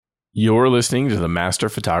You're listening to the Master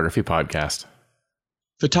Photography Podcast.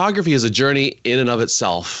 Photography is a journey in and of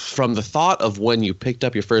itself, from the thought of when you picked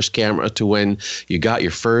up your first camera to when you got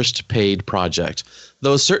your first paid project.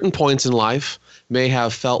 Those certain points in life may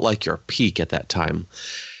have felt like your peak at that time.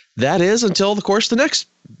 That is until, of course, the next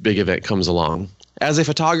big event comes along. As a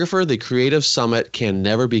photographer, the creative summit can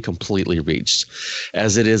never be completely reached,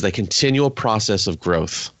 as it is a continual process of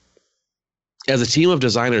growth. As a team of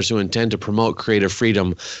designers who intend to promote creative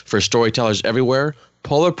freedom for storytellers everywhere,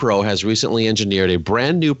 Polar Pro has recently engineered a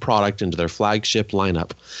brand new product into their flagship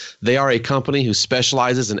lineup. They are a company who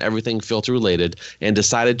specializes in everything filter related and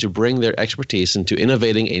decided to bring their expertise into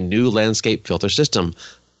innovating a new landscape filter system,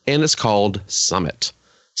 and it's called Summit.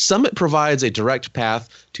 Summit provides a direct path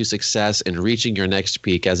to success in reaching your next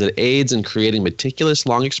peak, as it aids in creating meticulous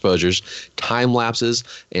long exposures, time lapses,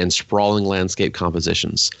 and sprawling landscape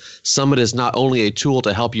compositions. Summit is not only a tool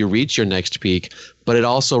to help you reach your next peak, but it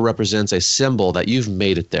also represents a symbol that you've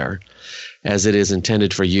made it there, as it is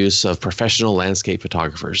intended for use of professional landscape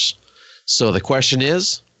photographers. So the question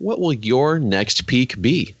is, what will your next peak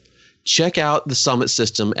be? Check out the Summit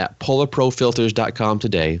system at polarprofilters.com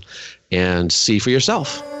today and see for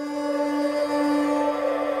yourself.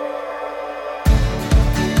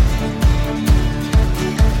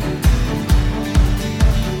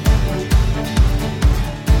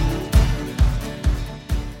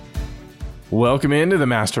 Welcome into the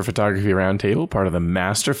Master Photography Roundtable, part of the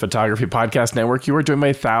Master Photography Podcast Network. You are joined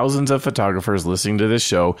by thousands of photographers listening to this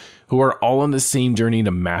show who are all on the same journey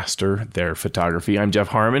to master their photography. I'm Jeff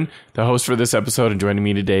Harmon, the host for this episode, and joining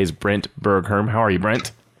me today is Brent Bergherm. How are you,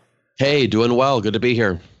 Brent? Hey, doing well. Good to be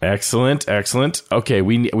here. Excellent, excellent. Okay,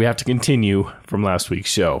 we have to continue from last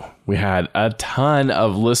week's show. We had a ton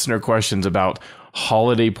of listener questions about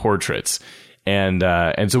holiday portraits. And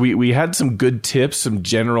so we had some good tips, some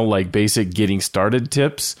general, like, basic getting started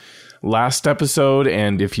tips last episode.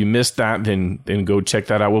 And if you missed that, then go check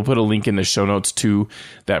that out. We'll put a link in the show notes to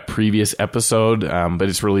that previous episode. But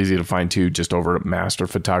it's really easy to find too, just over at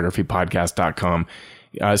masterphotographypodcast.com.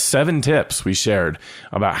 7 tips we shared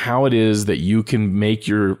about how it is that you can make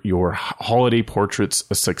your holiday portraits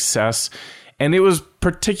a success. And it was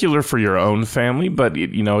particular for your own family, but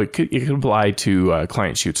it could apply to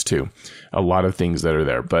client shoots too. A lot of things that are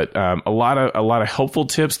there, but a lot of helpful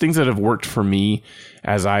tips, things that have worked for me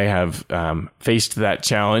as I have faced that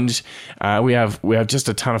challenge. We have just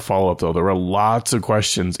a ton of follow up though. There were lots of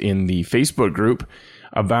questions in the Facebook group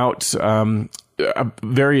about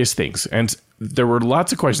various things, and there were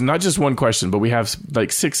lots of questions, not just one question, but we have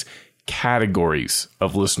like 6 categories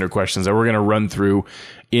of listener questions that we're going to run through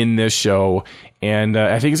in this show. And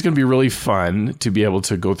I think it's going to be really fun to be able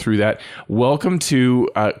to go through that. Welcome to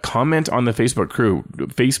comment on the Facebook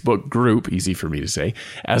group, easy for me to say,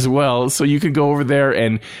 as well. So you can go over there,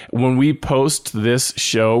 and when we post this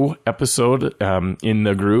show episode in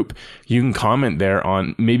the group, you can comment there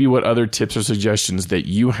on maybe what other tips or suggestions that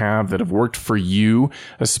you have that have worked for you,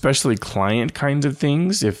 especially client kinds of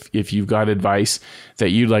things. If you've got advice that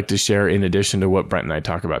you'd like to share in addition to what Brent and I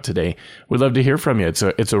talk about today, we'd love to hear from you.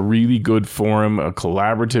 It's a really good forum, a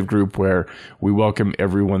collaborative group where we welcome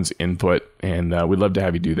everyone's input, and we'd love to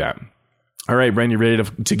have you do that. All right, Brent, you ready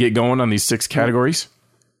to get going on these 6 categories?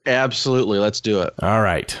 Absolutely. Let's do it. All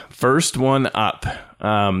right. First one up.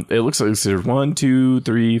 It looks like there's 1, 2,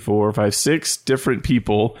 3, 4, 5, 6 different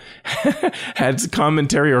people had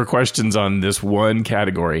commentary or questions on this one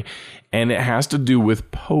category. And it has to do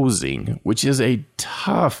with posing, which is a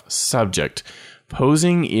tough subject.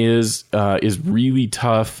 Posing is really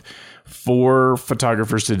tough for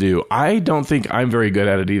photographers to do. I don't think I'm very good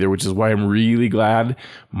at it either, which is why I'm really glad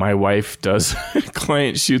my wife does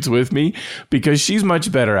client shoots with me, because she's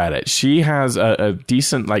much better at it. She has a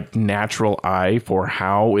decent, like, natural eye for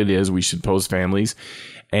how it is we should pose families.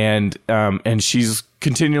 And she's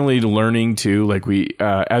continually learning too. Like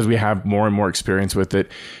as we have more and more experience with it,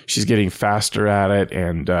 she's getting faster at it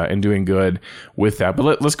and doing good with that.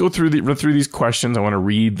 But let's go through these questions. I want to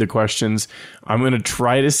read the questions. I'm going to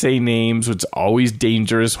try to say names, which is always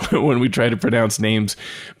dangerous when we try to pronounce names,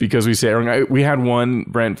 because we had one,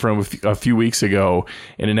 Brent, from a few weeks ago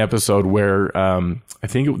in an episode where I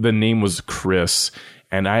think the name was Chris.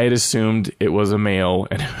 And I had assumed it was a male,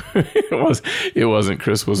 and it wasn't.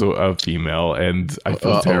 Chris was a female, and I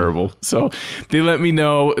felt terrible. So they let me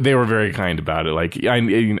know. They were very kind about it. Like, I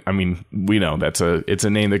mean, we know it's a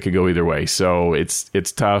name that could go either way. So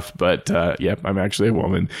it's tough, but yep, I'm actually a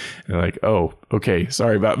woman. And they're like, oh, okay,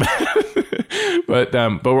 sorry about that. But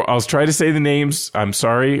I'll try to say the names. I'm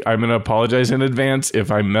sorry. I'm going to apologize in advance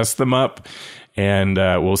if I mess them up, and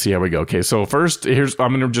we'll see how we go. Okay, so first, I'm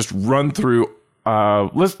going to just run through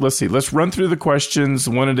let's see. Let's run through the questions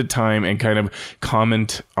one at a time and kind of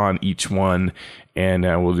comment on each one, and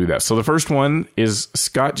we'll do that. So the first one is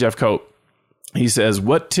Scott Jeffcoat. He says,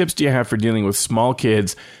 what tips do you have for dealing with small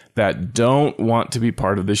kids that don't want to be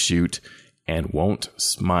part of the shoot and won't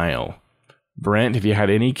smile? Brent, have you had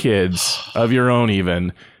any kids of your own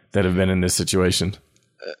even that have been in this situation?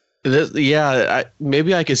 Maybe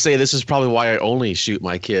I could say this is probably why I only shoot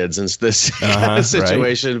my kids in this kind of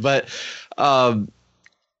situation. Right. But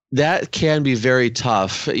that can be very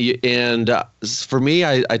tough. And for me,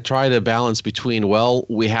 I try to balance between, well,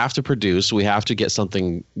 we have to produce, we have to get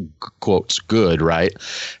something, quotes, good, right?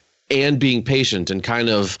 And being patient and kind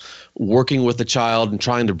of working with the child and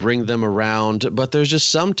trying to bring them around. But there's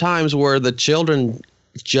just some times where the children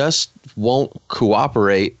just won't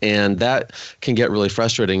cooperate, and that can get really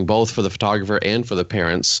frustrating both for the photographer and for the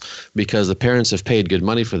parents, because the parents have paid good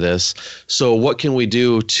money for this. So what can we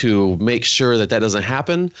do to make sure that doesn't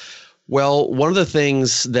happen? Well, one of the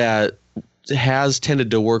things that has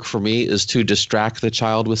tended to work for me is to distract the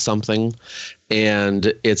child with something,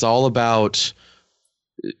 and it's all about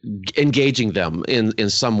engaging them in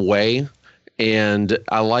some way. And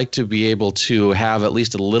I like to be able to have at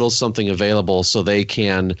least a little something available so they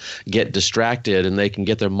can get distracted and they can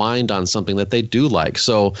get their mind on something that they do like.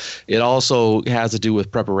 So it also has to do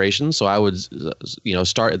with preparation. So I would,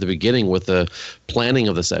 start at the beginning with the planning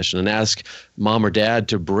of the session and ask mom or dad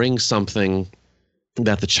to bring something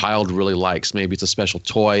that the child really likes. Maybe it's a special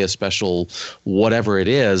toy, a special whatever it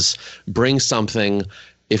is. Bring something.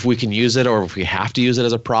 If we can use it, or if we have to use it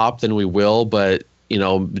as a prop, then we will. But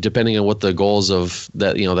depending on what the goals of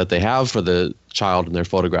that, that they have for the child in their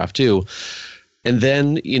photograph too. And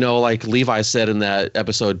then, like Levi said in that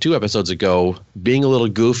episode 2 episodes ago, being a little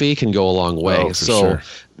goofy can go a long way. Sure.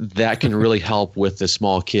 That can really help with the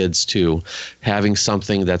small kids too. Having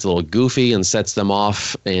something that's a little goofy and sets them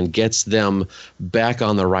off and gets them back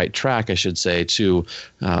on the right track, I should say, to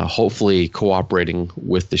hopefully cooperating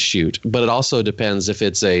with the shoot. But it also depends if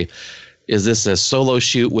is this a solo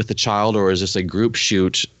shoot with the child or is this a group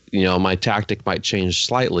shoot? My tactic might change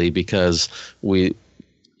slightly, because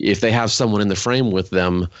if they have someone in the frame with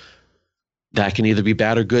them, that can either be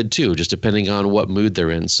bad or good too, just depending on what mood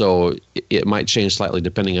they're in. So it might change slightly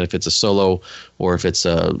depending on if it's a solo or if it's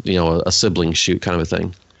a sibling shoot kind of a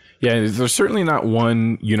thing. Yeah, there's certainly not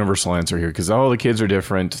one universal answer here, because all the kids are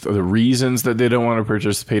different. The reasons that they don't want to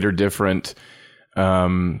participate are different.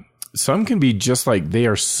 Some can be just like they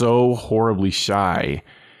are so horribly shy.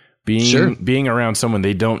 Being around someone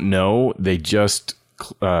they don't know, they just,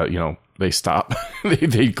 they stop.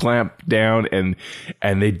 they clamp down and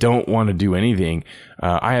they don't want to do anything.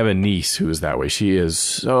 I have a niece who is that way. She is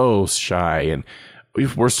so shy, and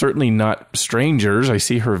we're certainly not strangers. I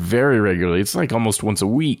see her very regularly. It's like almost once a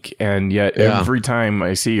week. And yet every time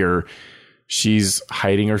I see her, she's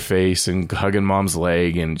hiding her face and hugging mom's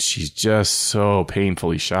leg, and she's just so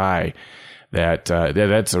painfully shy that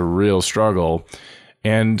that's a real struggle.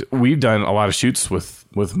 And we've done a lot of shoots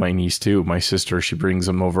with my niece too. My sister, she brings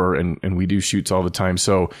them over, and we do shoots all the time.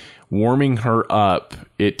 So warming her up,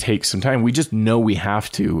 it takes some time. We just know we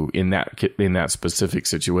have to in that specific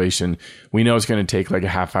situation. We know it's going to take like a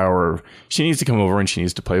half hour. She needs to come over and she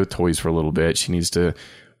needs to play with toys for a little bit. She needs to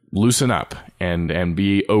loosen up and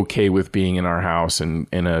be okay with being in our house and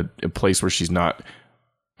in a place where she's not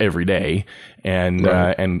every day, and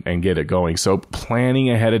right. And get it going. So planning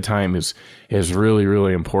ahead of time is really,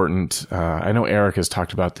 really important. I know Eric has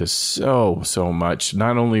talked about this so much,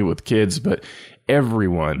 not only with kids, but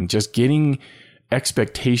everyone, just getting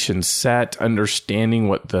expectations set, understanding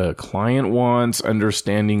what the client wants,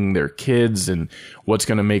 understanding their kids and what's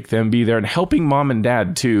going to make them be there, and helping mom and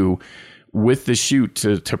dad too with the shoot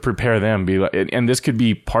to prepare them. And this could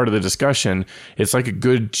be part of the discussion. It's like a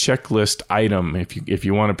good checklist item if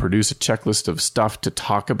you want to produce a checklist of stuff to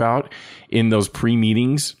talk about in those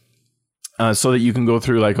pre-meetings, so that you can go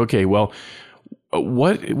through like, okay, well,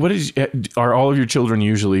 are all of your children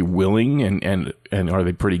usually willing and are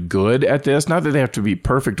they pretty good at this? Not that they have to be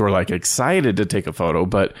perfect or like excited to take a photo,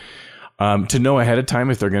 but to know ahead of time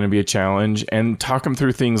if they're going to be a challenge, and talk them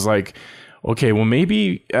through things like, okay, well,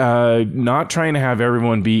 maybe not trying to have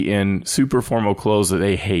everyone be in super formal clothes that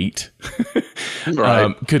they hate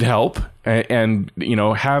right. Could help, and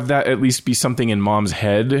have that at least be something in mom's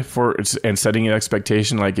head and setting an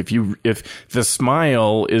expectation. Like if the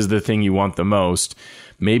smile is the thing you want the most,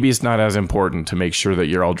 maybe it's not as important to make sure that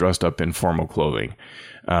you're all dressed up in formal clothing.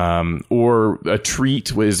 Or a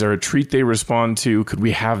treat. Is there a treat they respond to? Could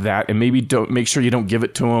we have that? And maybe don't make sure you don't give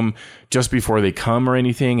it to them just before they come or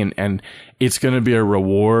anything. And it's going to be a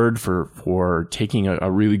reward for taking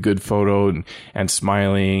a really good photo and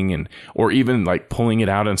smiling or even like pulling it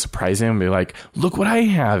out and surprising them. Be like, look what I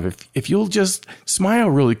have. If you'll just smile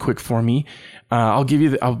really quick for me, I'll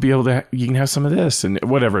be able to, you can have some of this and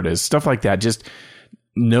whatever it is, stuff like that. Just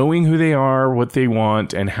knowing who they are, what they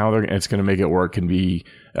want, and how it's going to make it work can be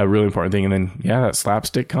a really important thing. And then, that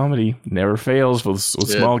slapstick comedy never fails with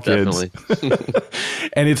small kids.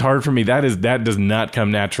 And it's hard for me. That does not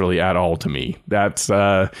come naturally at all to me. That's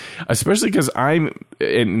especially because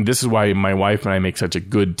and this is why my wife and I make such a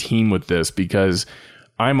good team with this, because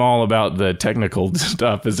I'm all about the technical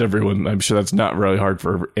stuff, as everyone, I'm sure that's not really hard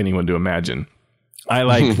for anyone to imagine. I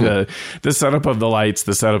like the setup of the lights,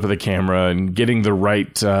 the setup of the camera, and getting the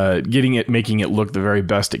right, making it look the very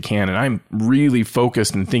best it can. And I'm really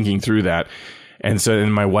focused and thinking through that. And so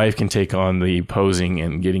then my wife can take on the posing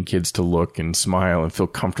and getting kids to look and smile and feel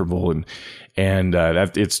comfortable. And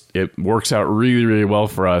it works out really, really well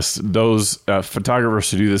for us. Those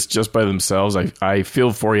photographers who do this just by themselves, I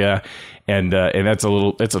feel for you. And it's a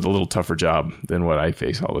little tougher job than what I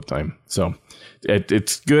face all the time. So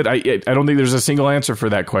it's good. I don't think there's a single answer for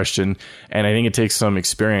that question. And I think it takes some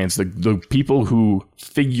experience. The people who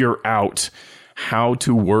figure out how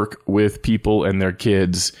to work with people and their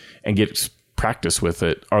kids and get practice with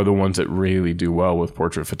it are the ones that really do well with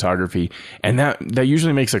portrait photography. And that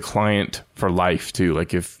usually makes a client for life too.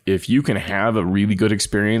 Like if you can have a really good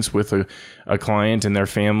experience with a client and their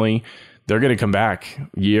family, they're going to come back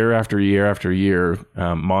year after year after year.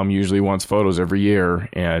 Mom usually wants photos every year,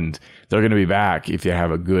 and they're going to be back if you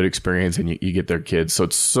have a good experience and you get their kids. So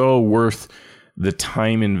it's so worth the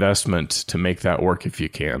time investment to make that work if you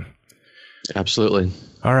can. Absolutely.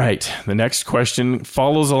 All right. The next question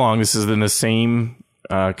follows along. This is in the same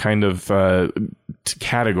kind of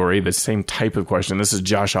category, the same type of question. This is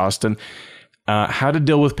Josh Austin. How to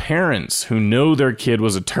deal with parents who know their kid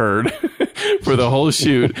was a turd for the whole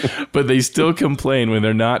shoot, but they still complain when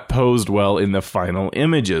they're not posed well in the final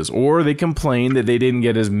images, or they complain that they didn't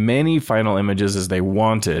get as many final images as they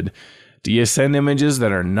wanted. Do you send images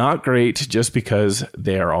that are not great just because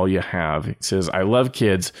they are all you have? He says, I love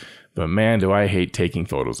kids, but man, do I hate taking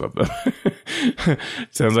photos of them.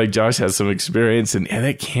 Sounds like Josh has some experience, and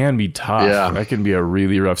it can be tough. Yeah. That can be a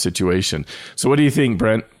really rough situation. So what do you think,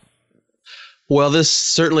 Brent? Well, this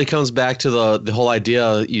certainly comes back to the whole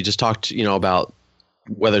idea you just talked, about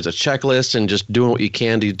whether it's a checklist and just doing what you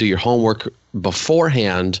can to do your homework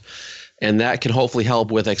beforehand. And that can hopefully help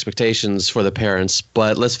with expectations for the parents.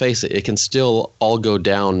 But let's face it, it can still all go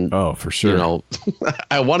down. Oh, for sure.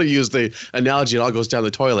 I want to use the analogy, it all goes down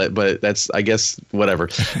the toilet, but that's, I guess, whatever.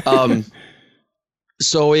 And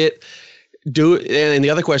the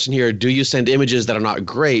other question here, do you send images that are not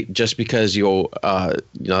great just because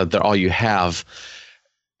they're all you have?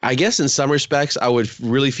 I guess in some respects, I would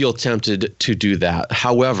really feel tempted to do that.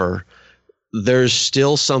 However, there's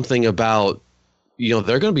still something about, they're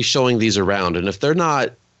going to be showing these around. And if they're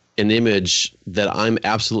not an image that I'm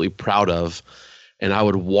absolutely proud of and I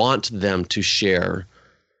would want them to share,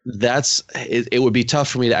 it would be tough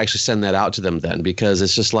for me to actually send that out to them then, because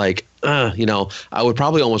it's just like, I would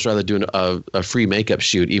probably almost rather do a free makeup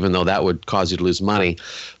shoot, even though that would cause you to lose money,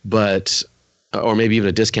 or maybe even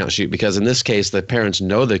a discount shoot, because in this case, the parents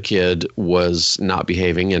know the kid was not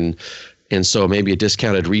behaving, and so maybe a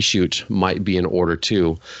discounted reshoot might be in order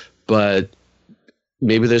too. But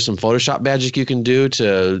maybe there's some Photoshop magic you can do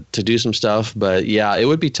to do some stuff. But yeah, it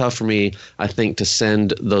would be tough for me, I think, to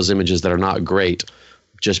send those images that are not great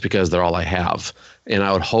just because they're all I have. And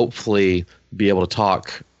I would hopefully be able to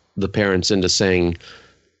talk the parents into saying,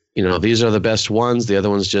 these are the best ones. The other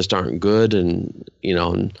ones just aren't good. And,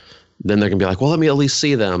 and then they're going to be like, well, let me at least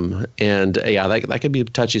see them. And that could be a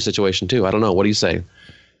touchy situation too. I don't know. What do you say?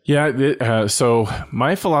 Yeah. So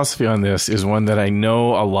my philosophy on this is one that I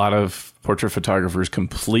know a lot of portrait photographers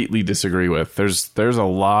completely disagree with. There's a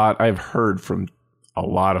lot I've heard from a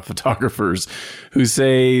lot of photographers who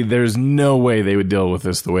say there's no way they would deal with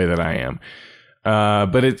this the way that I am.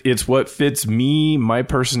 But it's what fits me, my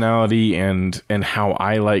personality, and how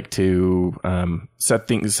I like to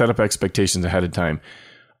set up expectations ahead of time.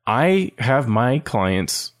 I have my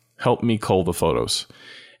clients help me cull the photos,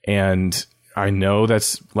 and I know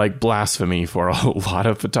that's like blasphemy for a lot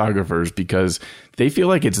of photographers because they feel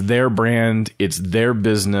like it's their brand, it's their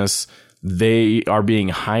business. They are being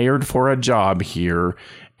hired for a job here,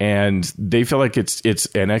 and they feel like it's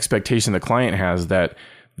an expectation the client has that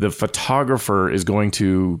the photographer is going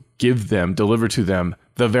to deliver to them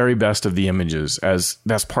the very best of the images, as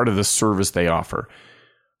that's part of the service they offer.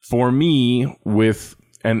 For me,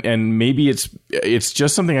 and maybe it's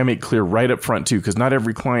just something I make clear right up front too, because not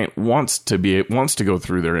every client wants to go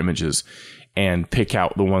through their images and pick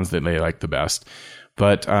out the ones that they like the best.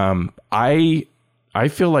 But I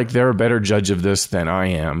feel like they're a better judge of this than I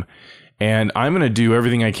am. And I'm going to do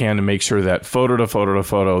everything I can to make sure that photo to photo to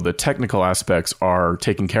photo, the technical aspects are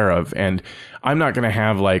taken care of. And I'm not going to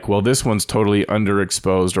have like, well, this one's totally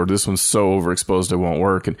underexposed or this one's so overexposed it won't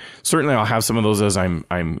work. And certainly I'll have some of those as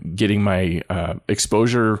I'm getting my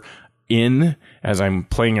exposure in, as I'm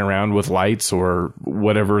playing around with lights or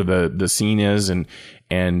whatever the scene is and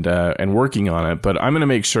working on it. But I'm going to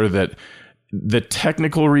make sure that the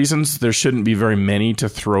technical reasons, there shouldn't be very many to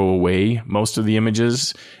throw away most of the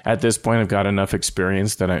images. At this point, I've got enough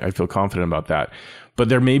experience that I feel confident about that. But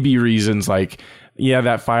there may be reasons like, yeah,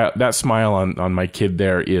 that smile on my kid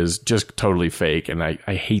there is just totally fake. And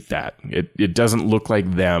I hate that. It doesn't look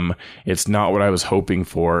like them. It's not what I was hoping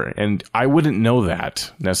for. And I wouldn't know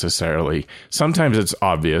that necessarily. Sometimes it's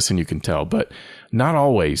obvious and you can tell, but not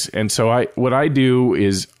always. And so what I do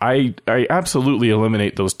is I absolutely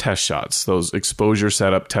eliminate those test shots, those exposure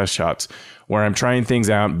setup test shots where I'm trying things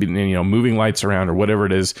out, moving lights around or whatever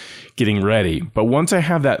it is, getting ready. But once I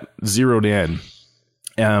have that zeroed in,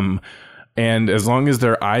 and as long as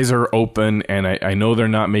their eyes are open and I know they're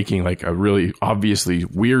not making like a really obviously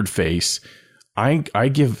weird face, I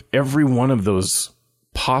give every one of those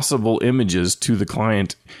possible images to the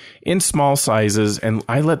client in small sizes, and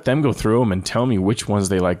I let them go through them and tell me which ones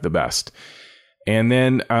they like the best. And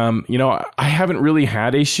then, I haven't really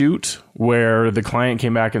had a shoot where the client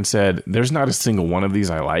came back and said, there's not a single one of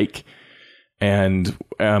these I like. And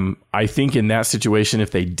I think in that situation,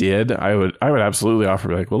 if they did, I would absolutely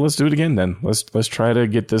offer like, well, let's do it again then. Let's try to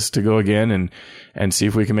get this to go again and see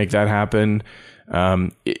if we can make that happen.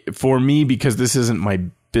 For me, because this isn't my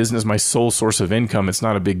business, my sole source of income, it's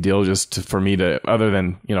not a big deal for me to, other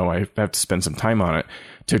than, I have to spend some time on it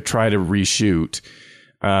to try to reshoot.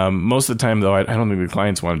 Most of the time though, I don't think the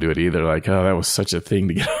clients want to do it either. Like, oh, that was such a thing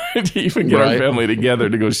to get our family together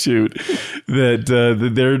to go shoot that,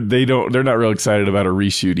 they're not real excited about a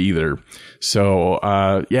reshoot either. So,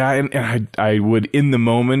 and I would in the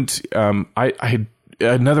moment, I had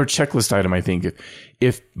another checklist item. I think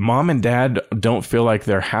if mom and dad don't feel like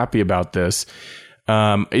they're happy about this,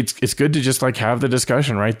 it's good to just like have the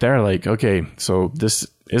discussion right there. Like, okay, so this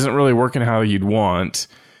isn't really working how you'd want.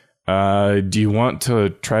 Do you want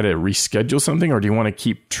to try to reschedule something or do you want to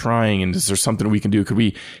keep trying? And is there something we can do? Could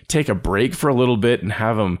we take a break for a little bit and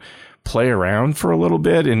have them play around for a little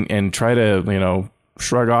bit and try to,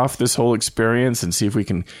 shrug off this whole experience and see if we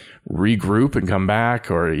can regroup and come back?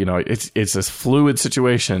 Or, it's a fluid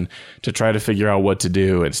situation to try to figure out what to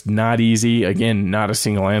do. It's not easy. Again, not a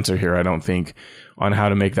single answer here, I don't think, on how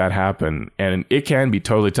to make that happen. And it can be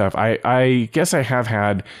totally tough. I guess I have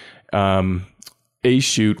had, a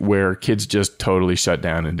shoot where kids just totally shut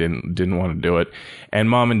down and didn't want to do it, and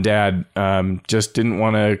mom and dad just didn't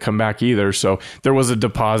want to come back either. So there was a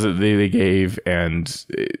deposit they gave,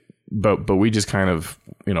 but we just kind of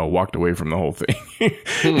walked away from the whole thing.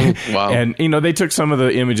 Wow. And they took some of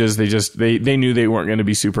the images. They knew they weren't going to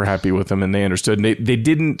be super happy with them, and they understood. And they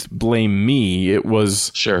didn't blame me. It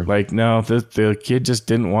was sure like, no, the kid just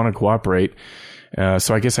didn't want to cooperate.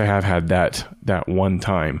 So I guess I have had that one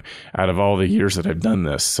time out of all the years that I've done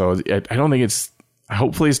this. So I don't think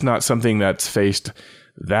hopefully it's not something that's faced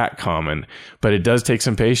that common, but it does take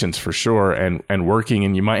some patience for sure and working,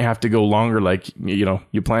 and you might have to go longer. Like,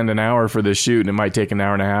 you planned an hour for this shoot and it might take an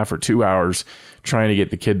hour and a half or 2 hours trying to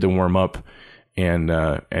get the kid to warm up and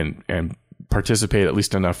participate at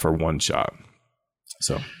least enough for one shot.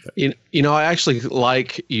 So, I actually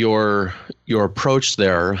like your approach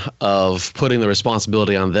there of putting the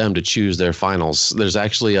responsibility on them to choose their finals. There's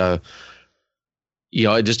actually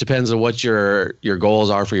it just depends on what your goals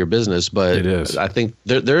are for your business, but it is. I think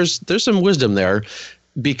there's some wisdom there,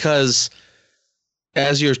 because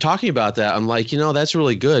as you're talking about that, I'm like, that's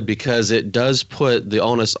really good, because it does put the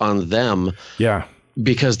onus on them. Yeah.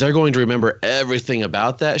 Because they're going to remember everything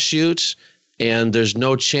about that shoot. And there's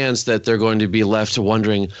no chance that they're going to be left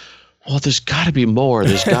wondering, well, there's got to be more.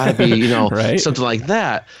 There's got to be, right? Something like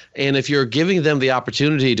that. And if you're giving them the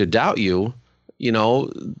opportunity to doubt you,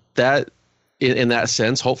 that in that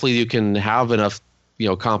sense, hopefully you can have enough,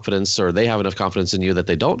 confidence, or they have enough confidence in you that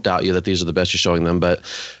they don't doubt you, that these are the best you're showing them. But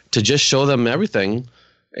to just show them everything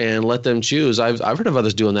and let them choose. I've heard of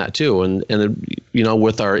others doing that too. And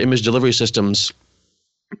with our image delivery systems,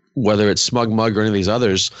 whether it's SmugMug or any of these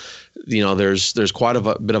others, there's quite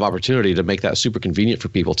a bit of opportunity to make that super convenient for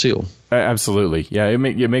people too. Absolutely. Yeah, it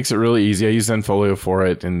makes it really easy. I use Zenfolio for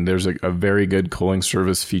it, and there's a very good culling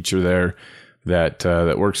service feature there that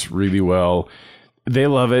works really well. They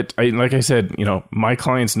love it. Like I said, my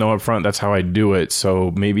clients know up front that's how I do it.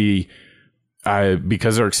 So maybe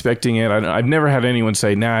because they're expecting it, I've never had anyone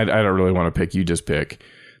say, nah, I don't really want to pick. You just pick.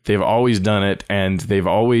 They've always done it, and they've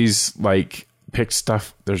always picked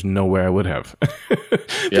stuff there's no way I would have.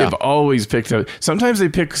 They've always picked up. Sometimes they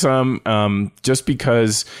pick some just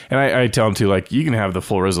because, and I tell them to, you can have the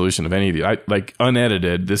full resolution of any of these.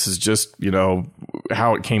 Unedited, this is just,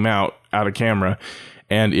 how it came out of camera.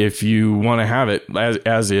 And if you want to have it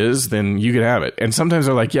as is, then you can have it. And sometimes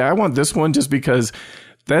they're like, yeah, I want this one just because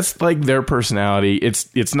that's their personality.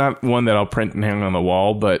 It's not one that I'll print and hang on the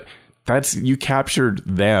wall, but you captured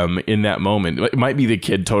them in that moment. It might be the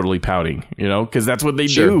kid totally pouting, because that's what they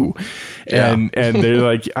do. Yeah. And they're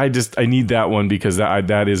like, I need that one because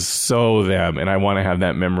that is so them. And I want to have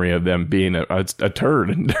that memory of them being a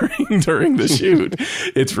turd during the shoot.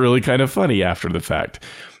 It's really kind of funny after the fact.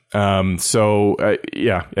 That's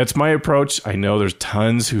my approach. I know there's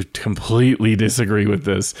tons who completely disagree with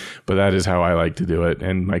this, but that is how I like to do it.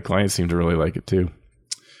 And my clients seem to really like it too.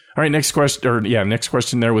 All right, next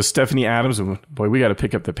question there was Stephanie Adams. Boy, we got to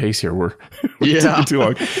pick up the pace here. We're taking too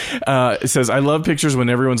long. It says, I love pictures when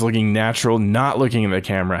everyone's looking natural, not looking at the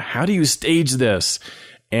camera. How do you stage this?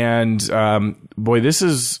 And boy, this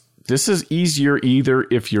is easier either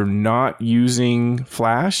if you're not using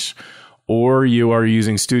flash or you are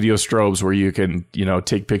using studio strobes where you can,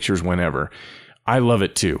 take pictures whenever. I love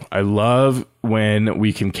it too. I love when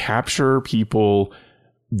we can capture people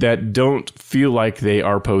that don't feel like they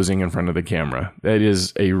are posing in front of the camera. That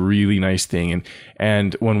is a really nice thing.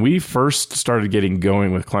 And when we first started getting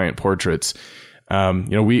going with client portraits,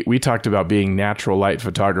 we talked about being natural light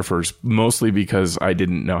photographers, mostly because I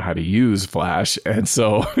didn't know how to use flash. And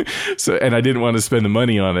so and I didn't want to spend the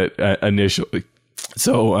money on it initially.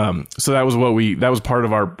 So that was part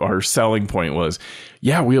of our selling point was,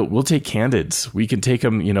 we'll take candids. We can take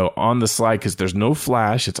them, on the slide because there's no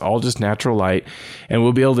flash. It's all just natural light, and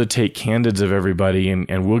we'll be able to take candids of everybody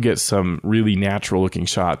and we'll get some really natural looking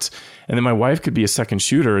shots. And then my wife could be a second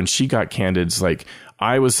shooter and she got candids.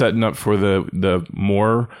 I was setting up for the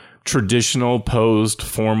more traditional posed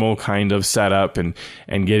formal kind of setup and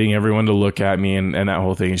getting everyone to look at me and that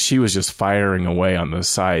whole thing. And she was just firing away on the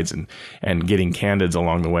sides and getting candids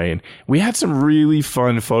along the way. And we had some really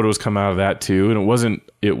fun photos come out of that too. And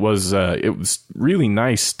it was really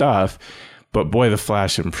nice stuff, but boy, the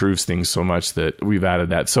flash improves things so much that we've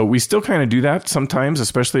added that. So we still kind of do that sometimes,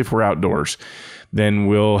 especially if we're outdoors. Then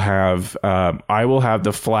we'll have, I will have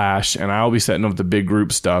the flash and I'll be setting up the big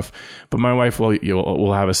group stuff, but my wife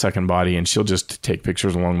will have a second body and she'll just take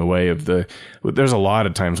pictures along the way there's a lot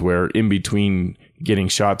of times where in between getting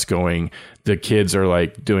shots going, the kids are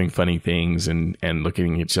doing funny things and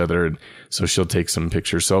looking at each other. And so she'll take some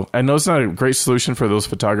pictures. So I know it's not a great solution for those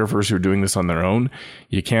photographers who are doing this on their own.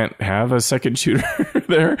 You can't have a second shooter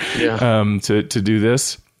there, to do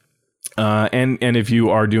this. And if you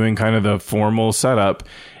are doing kind of the formal setup,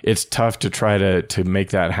 it's tough to try to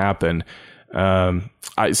make that happen.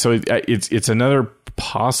 It's another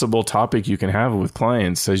possible topic you can have with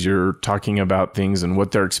clients as you're talking about things and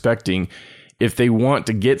what they're expecting. If they want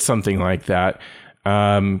to get something like that,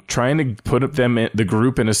 trying to put the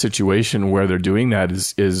group in a situation where they're doing that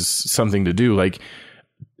is something to do.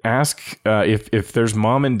 Ask if there's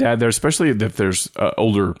mom and dad there, especially if there's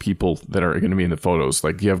older people that are going to be in the photos.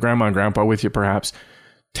 You have grandma and grandpa with you, perhaps.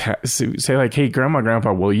 Say hey, grandma and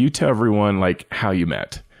grandpa, will you tell everyone how you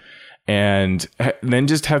met? And then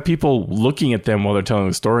just have people looking at them while they're telling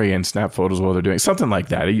the story and snap photos while they're doing something like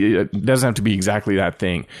that. It doesn't have to be exactly that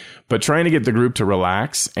thing, but trying to get the group to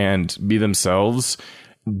relax and be themselves,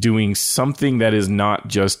 doing something that is not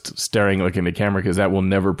just looking at the camera, because that will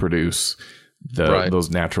never produce those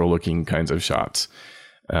natural looking kinds of shots.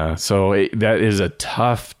 That is a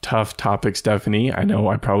tough topic, Stephanie. I know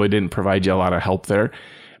I probably didn't provide you a lot of help there,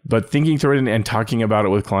 but thinking through it and talking about it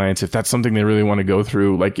with clients, if that's something they really want to go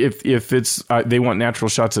through, if it's they want natural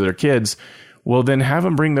shots of their kids, well, then have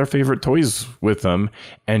them bring their favorite toys with them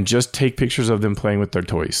and just take pictures of them playing with their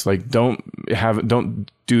toys.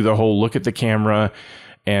 Don't do the whole look at the camera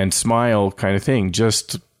and smile kind of thing.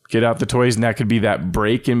 Just get out the toys, and that could be that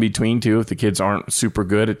break in between too. If the kids aren't super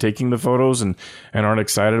good at taking the photos and aren't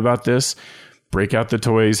excited about this, break out the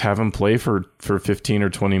toys, have them play for 15 or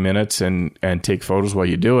 20 minutes and take photos while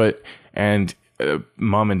you do it. And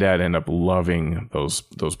mom and dad end up loving those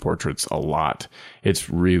portraits a lot. It's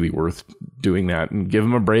really worth doing that and give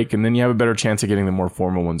them a break. And then you have a better chance of getting the more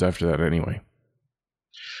formal ones after that anyway.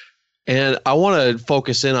 And I want to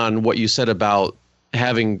focus in on what you said about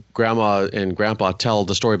having grandma and grandpa tell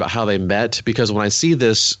the story about how they met, because when I see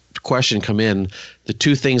this question come in, the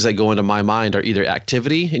two things that go into my mind are either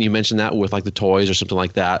activity, and you mentioned that with like the toys or something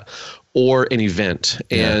like that, or an event.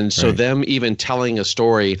 And so them even telling a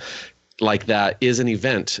story like that is an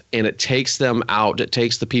event, and it takes them out. It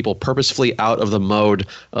takes the people purposefully out of the mode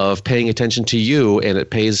of paying attention to you, and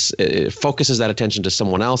it focuses that attention to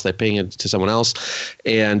someone else. They're paying it to someone else.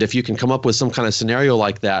 And if you can come up with some kind of scenario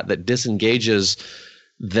like that disengages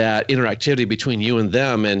that interactivity between you and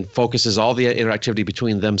them and focuses all the interactivity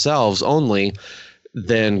between themselves only,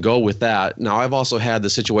 then go with that. Now, I've also had the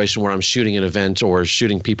situation where I'm shooting an event or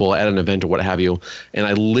shooting people at an event or what have you, and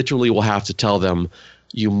I literally will have to tell them,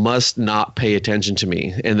 you must not pay attention to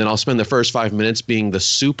me. And then I'll spend the first 5 minutes being the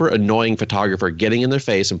super annoying photographer, getting in their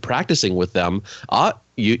face and practicing with them.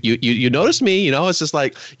 You noticed me, it's just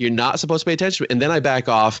like, you're not supposed to pay attention. And then I back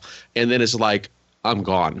off, and then it's like, I'm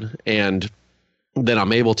gone. And then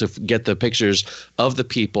I'm able to get the pictures of the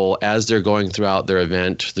people as they're going throughout their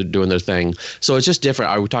event, they're doing their thing. So it's just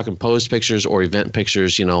different. Are we talking posed pictures or event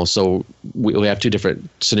pictures? So we have two different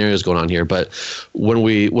scenarios going on here. But when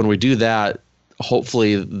we do that,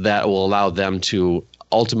 hopefully that will allow them to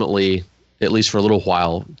ultimately, at least for a little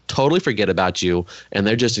while, totally forget about you, and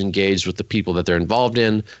they're just engaged with the people that they're involved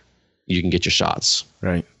in. You can get your shots.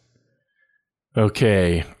 Right.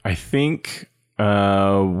 Okay. I think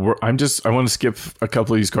I want to skip a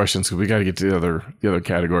couple of these questions because we got to get to the other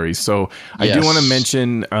categories. So I do want to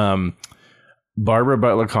mention Barbara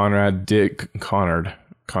Butler Conard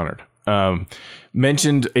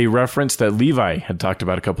mentioned a reference that Levi had talked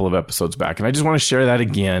about a couple of episodes back. And I just want to share that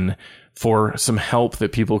again for some help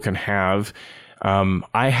that people can have.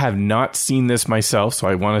 I have not seen this myself, so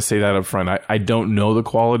I want to say that up front. I don't know the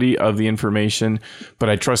quality of the information, but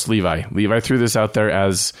I trust Levi. Levi threw this out there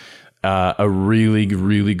as a really,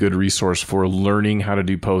 really good resource for learning how to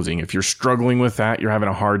do posing. If you're struggling with that, you're having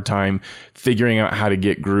a hard time figuring out how to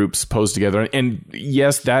get groups posed together. And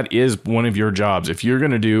yes, that is one of your jobs. If you're going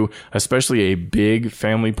to do, especially a big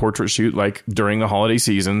family portrait shoot, like during the holiday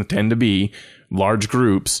season, tend to be large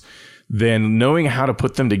groups, then knowing how to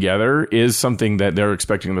put them together is something that they're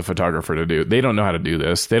expecting the photographer to do. They don't know how to do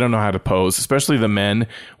this. They don't know how to pose, especially the men.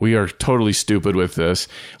 We are totally stupid with this.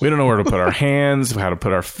 We don't know where to put our hands, how to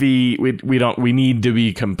put our feet. We need to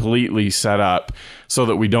be completely set up so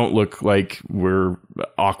that we don't look like we're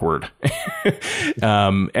awkward.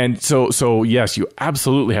 And so yes, you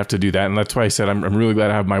absolutely have to do that. And that's why I said, I'm really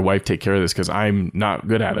glad I have my wife take care of this, because I'm not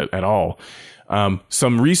good at it at all.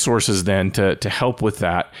 Some resources then to help with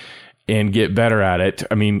that and get better at it.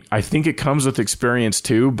 I mean, I think it comes with experience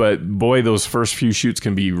too, but boy, those first few shoots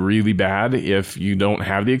can be really bad if you don't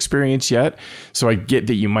have the experience yet. So I get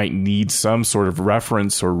that you might need some sort of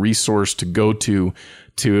reference or resource to go to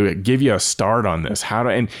give you a start on this, how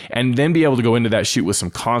to, and then be able to go into that shoot with some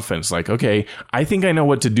confidence. Like, okay, I think I know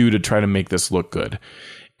what to do to try to make this look good.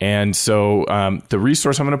 And so the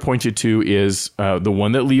resource I'm going to point you to is the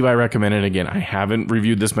one that Levi recommended. Again, I haven't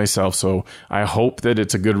reviewed this myself, so I hope that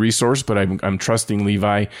it's a good resource, but I'm trusting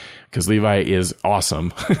Levi because Levi is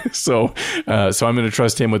awesome. So I'm going to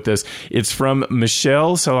trust him with this. It's from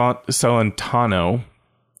Michelle Celentano.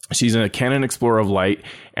 She's a Canon Explorer of Light,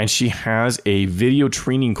 and she has a video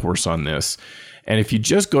training course on this. And if you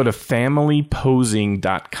just go to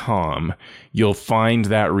familyposing.com, you'll find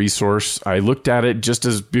that resource. I looked at it just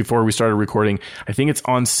as before we started recording. I think it's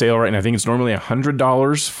on sale right now. I think it's normally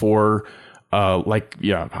 $100 for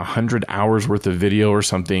 100 hours worth of video or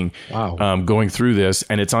something. Wow. Going through this.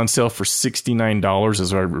 And it's on sale for $69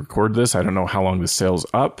 as I record this. I don't know how long the sale's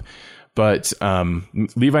up. But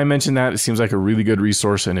Levi mentioned that. It seems like a really good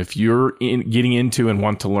resource. And if you're getting into and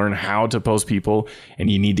want to learn how to pose people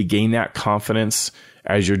and you need to gain that confidence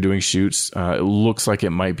as you're doing shoots, it looks like it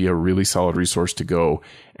might be a really solid resource to go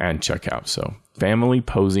and check out. So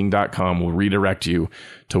familyposing.com will redirect you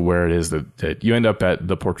to where it is that you end up at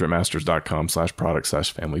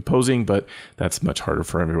theportraitmasters.com/product/familyposing, but that's much harder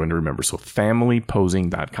for everyone to remember. So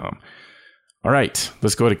familyposing.com. All right,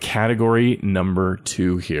 let's go to category number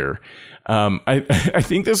 2 here. I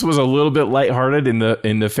think this was a little bit lighthearted in the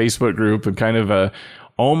Facebook group and kind of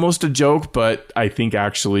almost a joke, but I think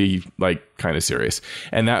actually like kind of serious.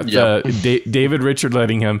 And that David Richard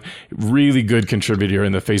Lettingham, really good contributor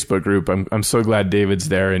in the Facebook group. I'm so glad David's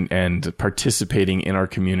there and participating in our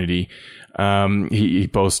community. He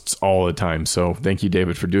posts all the time. So thank you,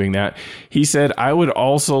 David, for doing that. He said, I would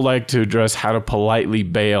also like to address how to politely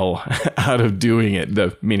bail out of doing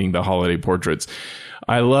it, meaning the holiday portraits.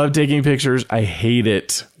 I love taking pictures. I hate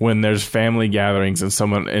it when there's family gatherings and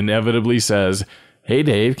someone inevitably says, hey,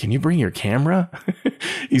 Dave, can you bring your camera?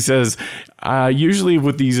 He says, usually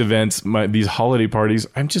with these events, these holiday parties,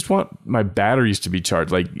 I just want my batteries to be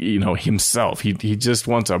charged, like, himself. He just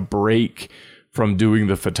wants a break from doing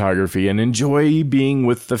the photography and enjoy being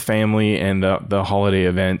with the family and the holiday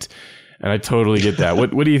event. And I totally get that.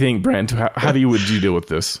 What do you think, Brent? How would you deal with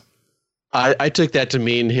this? I took that to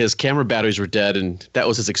mean his camera batteries were dead, and that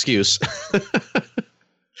was his excuse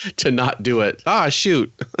to not do it.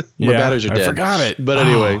 Shoot, my batteries are dead. I forgot it. But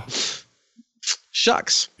anyway,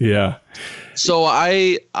 shucks. Yeah. So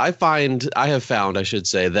I have found, I should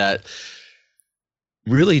say, that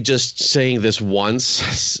really just saying this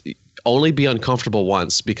once, only be uncomfortable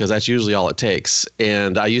once, because that's usually all it takes.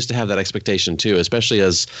 And I used to have that expectation too, especially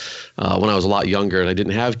as when I was a lot younger and I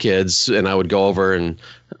didn't have kids, and I would go over and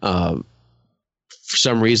for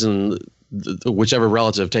some reason, whichever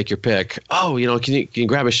relative, take your pick. Oh, can you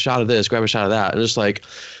grab a shot of this, grab a shot of that? And it's like,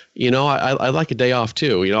 I like a day off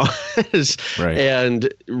too, Right.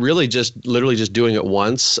 And really literally just doing it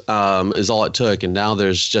once is all it took. And now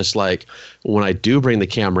there's just like, when I do bring the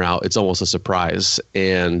camera out, it's almost a surprise.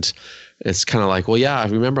 And it's kind of like, well, yeah,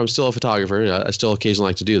 remember, I'm still a photographer. I still occasionally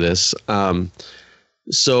like to do this.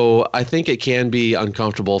 So I think it can be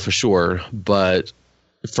uncomfortable for sure. But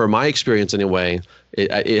for my experience anyway,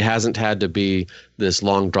 it hasn't had to be this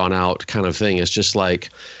long drawn out kind of thing. It's just like,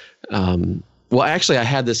 well, actually, I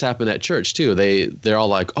had this happen at church too. They're all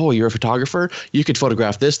like, "Oh, you're a photographer? You could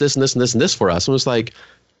photograph this, and this, and this for us." And it was like,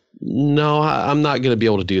 "No, I'm not going to be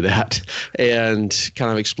able to do that," and kind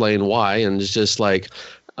of explain why. And it's just like,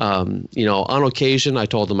 on occasion, I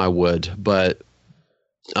told them I would, but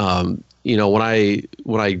when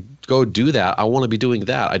I go do that, I want to be doing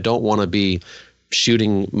that. I don't want to be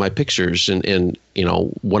shooting my pictures and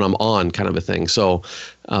when I'm on, kind of a thing. So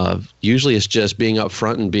usually it's just being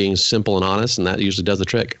upfront and being simple and honest, and that usually does the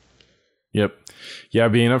trick. Yep. Yeah,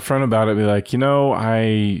 being upfront about it, be like,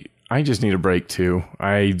 I just need a break too.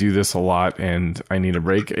 I do this a lot and I need a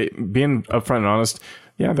break. Being upfront and honest,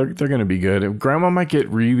 yeah, they're going to be good. Grandma might get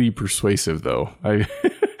really persuasive though.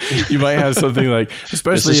 You might have something like,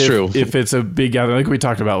 especially if it's a big gathering, like we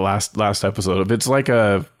talked about last episode. If it's like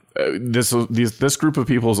this group of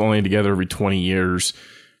people is only together every 20 years.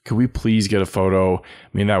 Could we please get a photo? I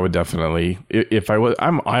mean, that would definitely,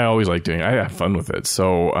 I always like doing it. I have fun with it.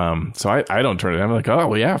 So I don't turn it down. I'm like, oh,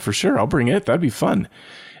 well, yeah, for sure. I'll bring it. That'd be fun.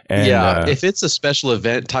 And, if it's a special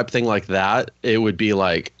event type thing like that, it would be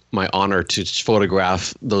like my honor to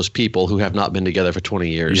photograph those people who have not been together for 20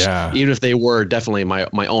 years. Yeah. Even if they were definitely my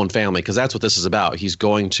own family, because that's what this is about. He's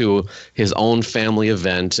going to his own family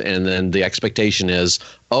event, and then the expectation is,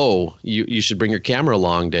 oh, you should bring your camera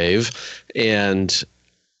along, Dave. And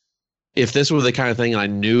if this were the kind of thing, and I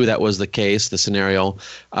knew that was the case, the scenario,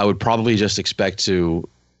 I would probably just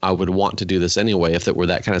I would want to do this anyway if it were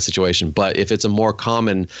that kind of situation. But if it's a more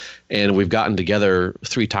common, and we've gotten together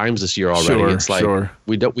 3 times this year already, it's like,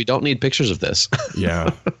 we don't need pictures of this. Yeah.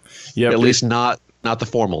 Yeah. At least not the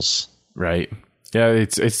formals. Right. Yeah.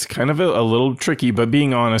 It's kind of a little tricky, but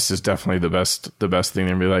being honest is definitely the best thing.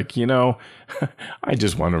 And be like, I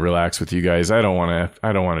just want to relax with you guys. I don't want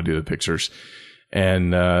to do the pictures.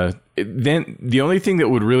 And then the only thing that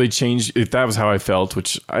would really change, if that was how I felt,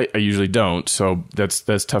 which I usually don't, so that's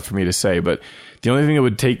tough for me to say, but the only thing that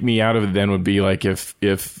would take me out of it then would be like if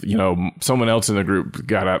someone else in the group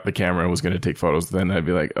got out the camera and was going to take photos, then I'd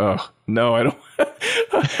be like, oh no, I don't.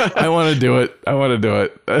 I want to do it.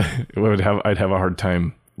 I'd have a hard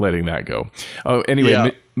time letting that go. Oh, anyway, yeah.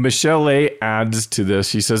 Michelle A adds to this.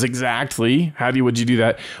 She says, exactly. Would you do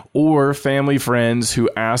that? Or family friends who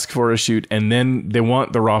ask for a shoot and then they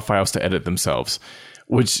want the raw files to edit themselves,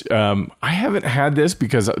 which I haven't had this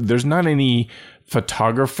because there's not any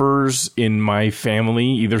photographers in my family,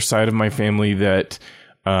 either side of my family, that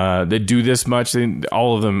do this much. Almost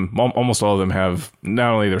all of them have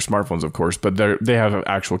not only their smartphones, of course, but they have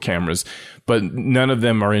actual cameras, but none of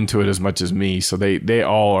them are into it as much as me. So they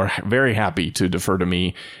all are very happy to defer to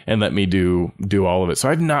me and let me do all of it. So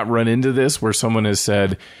I've not run into this where someone has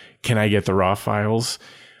said, can I get the raw files?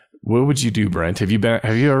 What would you do, Brent? Have you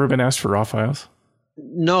ever been asked for raw files?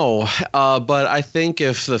 No, but I think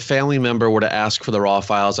if the family member were to ask for the raw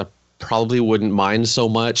files, I probably wouldn't mind so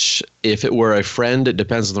much. If it were a friend, it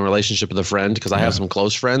depends on the relationship of the friend, because I have some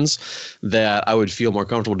close friends that I would feel more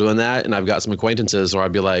comfortable doing that. And I've got some acquaintances where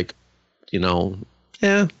I'd be like,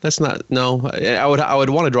 Yeah, that's not, no, I would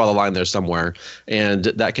want to draw the line there somewhere. And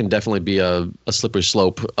that can definitely be a slippery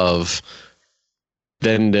slope of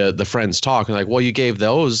then the friends talk and like, well, you gave them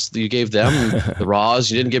the raws.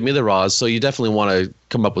 You didn't give me the raws. So you definitely want to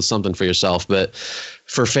come up with something for yourself. But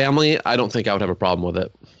for family, I don't think I would have a problem with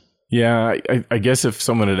it. Yeah, I guess if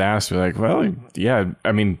someone had asked me, like, well, yeah,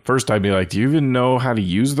 I mean, first I'd be like, do you even know how to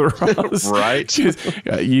use the RAWs? Right.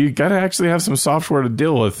 You got to actually have some software to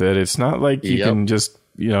deal with it. It's not like you can just,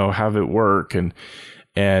 have it work. And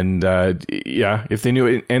yeah, if they knew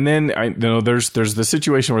it. And then there's the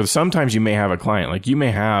situation where sometimes you may have a client, like you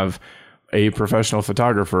may have a professional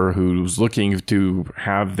photographer who's looking to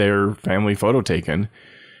have their family photo taken,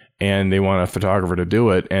 and they want a photographer to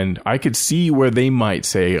do it. And I could see where they might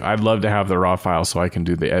say, I'd love to have the raw file so I can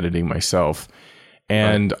do the editing myself.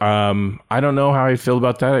 And I don't know how I feel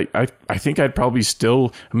about that. I think I'd probably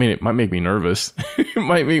still, it might make me nervous. It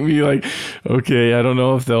might make me like, okay, I don't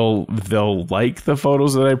know if they'll like the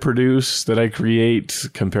photos that I produce, that I create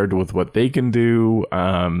compared to with what they can do.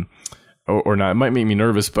 Or not. It might make me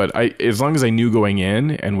nervous, but as long as I knew going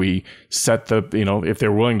in and we set if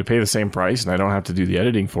they're willing to pay the same price and I don't have to do the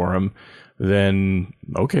editing for them, then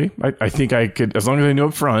okay. I think I could, as long as I knew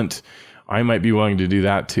up front, I might be willing to do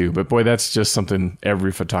that too. But boy, that's just something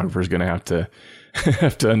every photographer is going to have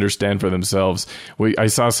to understand for themselves. I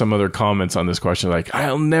saw some other comments on this question, like,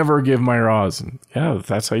 I'll never give my raws. And yeah, if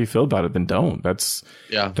that's how you feel about it, then don't. That's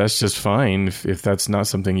just fine if that's not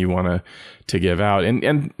something you want to give out.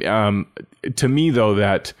 And to me though,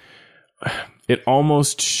 that it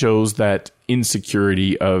almost shows that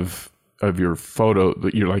insecurity of your photo,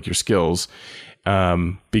 your skills.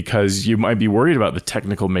 Because you might be worried about the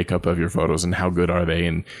technical makeup of your photos and how good are they.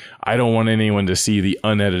 And I don't want anyone to see the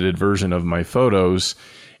unedited version of my photos.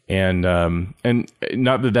 And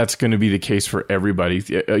not that that's going to be the case for everybody.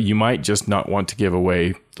 You might just not want to give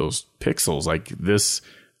away those pixels like this.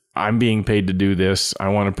 I'm being paid to do this. I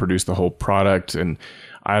want to produce the whole product, and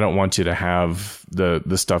I don't want you to have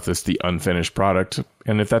the stuff that's the unfinished product.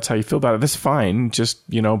 And if that's how you feel about it, that's fine. Just,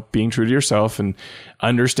 being true to yourself and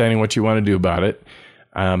understanding what you want to do about it.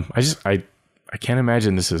 I can't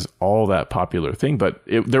imagine this is all that popular thing, but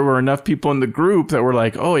there were enough people in the group that were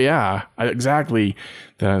like, oh yeah, exactly.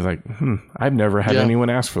 Then I was like, I've never had anyone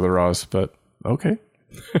ask for the raws, but okay.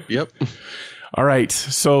 Yep. All right.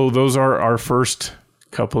 So those are our first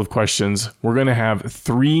couple of questions. We're going to have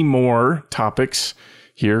 3 more topics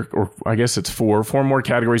here, or I guess it's 4 more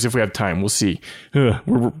categories if we have time. We'll see.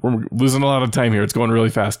 We're losing a lot of time here. It's going really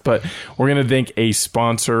fast, but we're going to thank a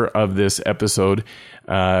sponsor of this episode,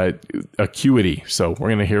 Acuity. So we're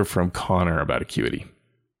going to hear from Connor about Acuity.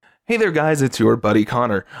 Hey there guys, it's your buddy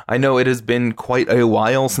Connor. I know it has been quite a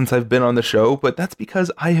while since I've been on the show, but that's because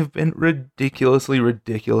I have been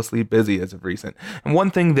ridiculously busy as of recent. And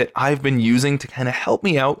one thing that I've been using to kind of help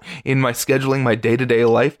me out in my scheduling, my day-to-day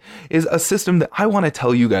life, is a system that I want to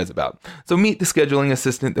tell you guys about. So meet the scheduling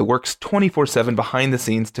assistant that works 24/7 behind the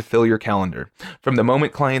scenes to fill your calendar. From the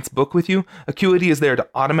moment clients book with you, Acuity is there to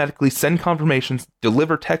automatically send confirmations,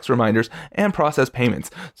 deliver text reminders, and process payments.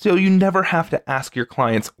 So you never have to ask your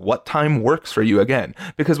clients what time works for you again,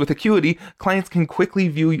 because with Acuity, clients can quickly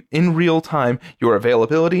view in real time your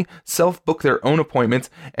availability, self-book their own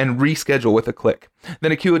appointments, and reschedule with a click.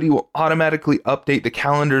 Then Acuity will automatically update the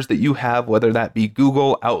calendars that you have, whether that be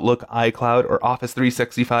Google, Outlook, iCloud, or Office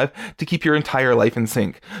 365, to keep your entire life in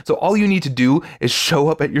sync. So all you need to do is show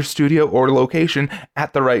up at your studio or location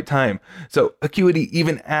at the right time. So Acuity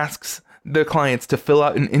even asks the clients to fill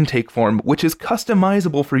out an intake form, which is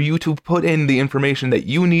customizable for you to put in the information that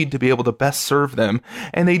you need to be able to best serve them,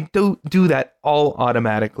 and they do that all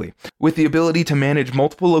automatically. With the ability to manage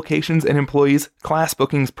multiple locations and employees, class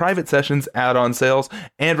bookings, private sessions, add-on sales,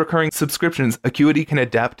 and recurring subscriptions, Acuity can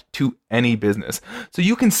adapt to any business. So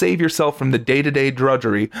you can save yourself from the day-to-day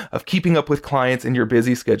drudgery of keeping up with clients in your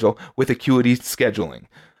busy schedule with Acuity Scheduling.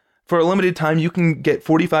 For a limited time, you can get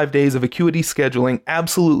 45 days of Acuity Scheduling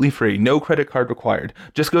absolutely free, no credit card required.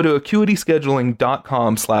 Just go to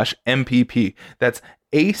acuityscheduling.com/MPP. That's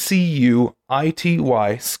ACUITY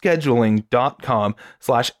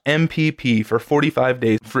scheduling.com/MPP for 45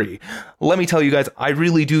 days free. Let me tell you guys, I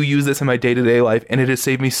really do use this in my day-to-day life, and it has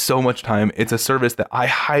saved me so much time. It's a service that I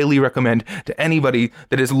highly recommend to anybody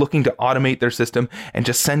that is looking to automate their system and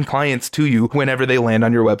just send clients to you whenever they land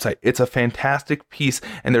on your website. It's a fantastic piece,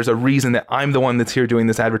 and there's a reason that I'm the one that's here doing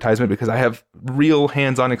this advertisement, because I have real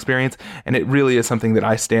hands-on experience, and it really is something that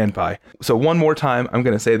I stand by. So one more time, I'm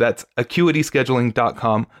going to say that's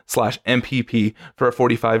acuityscheduling.com/MPP for a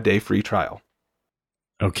 45-day free trial.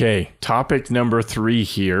 Okay, topic number 3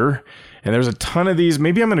 here. And there's a ton of these.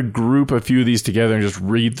 Maybe I'm going to group a few of these together and just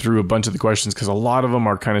read through a bunch of the questions because a lot of them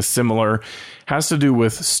are kind of similar. Has to do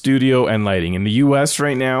with studio and lighting. In the U.S.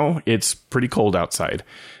 right now, it's pretty cold outside.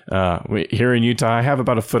 Here in Utah, I have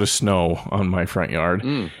about a foot of snow on my front yard.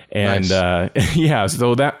 And nice. Yeah,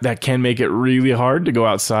 so that can make it really hard to go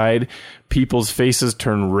outside. People's faces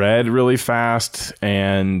turn red really fast,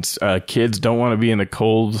 and kids don't want to be in the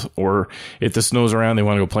cold, or if the snow's around, they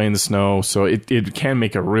want to go play in the snow. So it can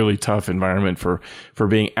make a really tough environment for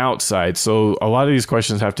being outside. So a lot of these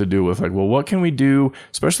questions have to do with like, well, what can we do,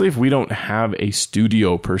 especially if we don't have a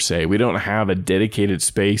studio per se? We don't have a dedicated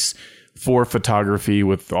space for photography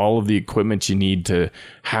with all of the equipment you need to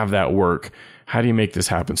have that work. How do you make this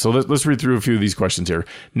happen? So let's read through a few of these questions here.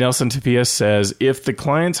 Nelson Tapias says, if the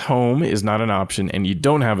client's home is not an option and you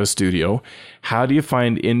don't have a studio, how do you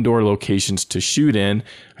find indoor locations to shoot in?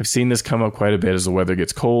 I've seen this come up quite a bit as the weather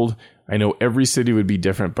gets cold. I know every city would be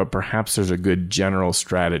different, but perhaps there's a good general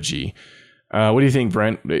strategy. What do you think,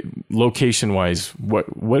 Brent? Location-wise, what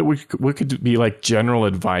could be like general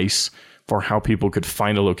advice for how people could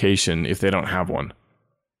find a location if they don't have one?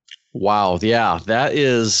 Wow. Yeah, that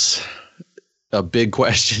is a big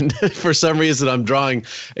question. For some reason, I'm drawing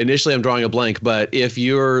a blank. But if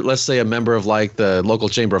you're, let's say, a member of like the local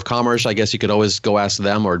chamber of commerce, I guess you could always go ask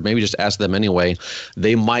them, or maybe just ask them anyway.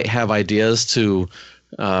 They might have ideas to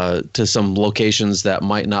some locations that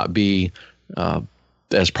might not be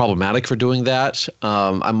as problematic for doing that.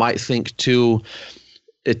 I might think too,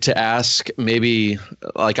 to ask maybe,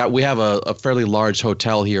 like we have a fairly large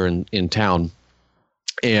hotel here in town,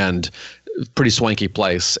 and pretty swanky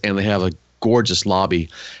place, and they have a gorgeous lobby.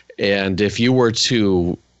 And if you were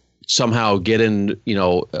to somehow get in,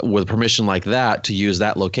 with permission like that to use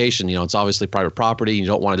that location, it's obviously private property. You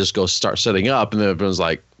don't want to just go start setting up and then everyone's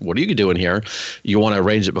like, what are you doing here? You want to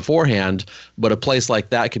arrange it beforehand. But a place like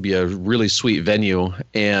that could be a really sweet venue,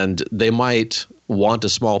 and they might want a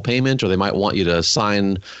small payment, or they might want you to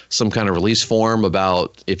sign some kind of release form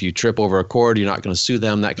about if you trip over a cord, you're not going to sue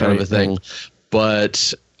them, that kind of a thing.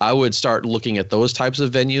 But I would start looking at those types of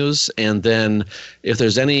venues. And then if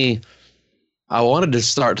there's any, I wanted to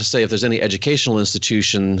start to say if there's any educational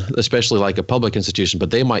institution, especially like a public institution, but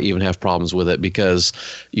they might even have problems with it because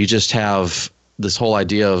you just have this whole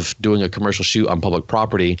idea of doing a commercial shoot on public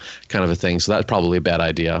property kind of a thing. So that's probably a bad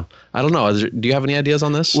idea. I don't know. Do you have any ideas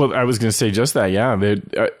on this? Well, I was going to say just that. Yeah.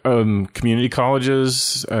 Community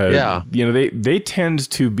colleges, they tend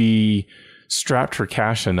to be strapped for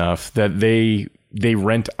cash enough that they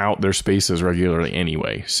rent out their spaces regularly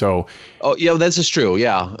anyway. So, this is true.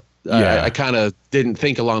 Yeah. I kind of didn't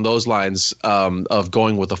think along those lines of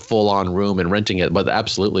going with a full-on room and renting it, but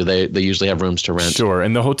absolutely, they usually have rooms to rent. Sure,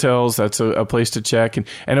 and the hotels, that's a place to check.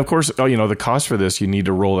 And of course, the cost for this, you need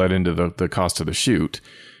to roll that into the cost of the shoot.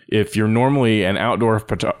 If you're normally an outdoor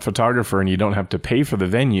photographer and you don't have to pay for the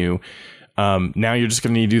venue, now you're just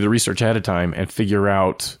going to need to do the research ahead of time and figure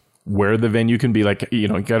out where the venue can be. Like, you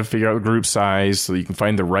got to figure out the group size so you can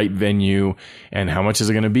find the right venue and how much is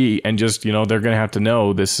it going to be. And just, they're going to have to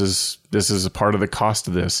know this is a part of the cost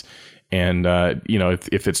of this. And,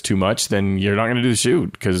 if it's too much, then you're not going to do the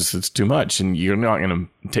shoot because it's too much and you're not going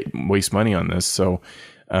to waste money on this. So,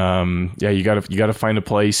 you got to find a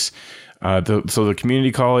place. So the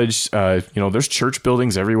community college, there's church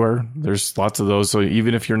buildings everywhere. There's lots of those. So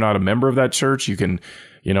even if you're not a member of that church, you can,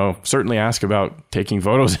 certainly ask about taking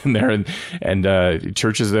photos in there, and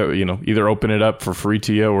churches that, either open it up for free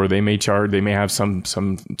to you, or they may have some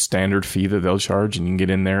standard fee that they'll charge, and you can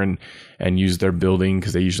get in there and use their building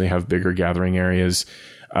because they usually have bigger gathering areas.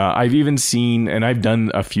 I've even seen, and I've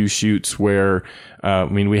done a few shoots where,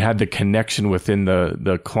 we had the connection within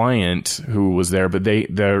the client who was there, but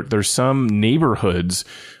there's some neighborhoods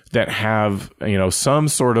that have, some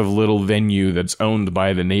sort of little venue that's owned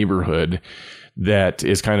by the neighborhood that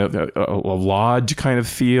is kind of a lodge kind of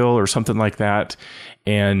feel or something like that.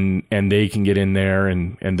 And they can get in there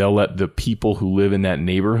and they'll let the people who live in that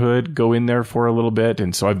neighborhood go in there for a little bit.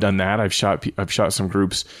 And so I've done that. I've shot some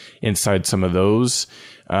groups inside some of those,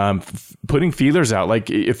 putting feelers out. Like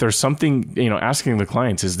if there's something, asking the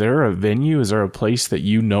clients, is there a venue? Is there a place that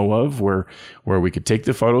you know of where we could take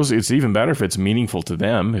the photos? It's even better if it's meaningful to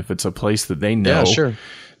them, if it's a place that they know. Yeah, sure.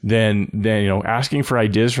 Then asking for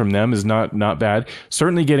ideas from them is not bad.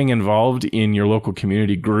 Certainly getting involved in your local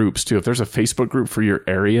community groups too. If there's a Facebook group for your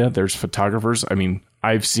area, there's photographers. I'm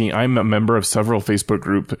a member of several Facebook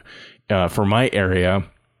groups for my area,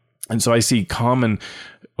 and so I see common,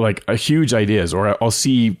 like huge ideas, or I'll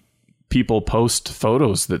see people post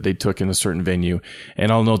photos that they took in a certain venue,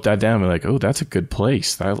 and I'll note that down. I'm like, oh, that's a good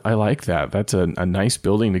place. I like that. That's a nice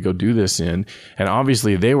building to go do this in. And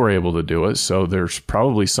obviously they were able to do it. So there's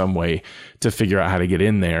probably some way to figure out how to get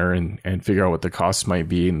in there and figure out what the costs might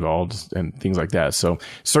be involved and things like that. So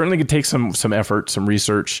certainly could take some effort, some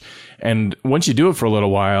research. And once you do it for a little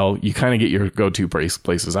while, you kind of get your go-to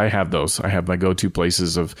places. I have those. I have my go-to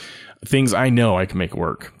places of things I know I can make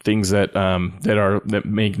work. Things that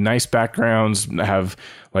make nice backgrounds, have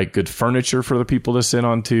like good furniture for the people to sit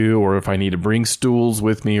onto, or if I need to bring stools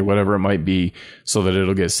with me or whatever it might be, so that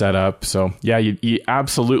it'll get set up. So yeah, you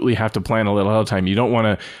absolutely have to plan a little ahead of time. You don't want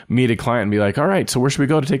to meet a client and be like, all right, so where should we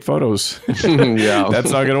go to take photos? Yeah, that's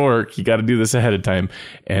not going to work. You got to do this ahead of time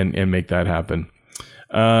and make that happen.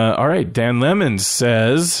 All right, Dan Lemons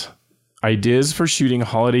says, ideas for shooting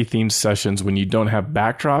holiday themed sessions when you don't have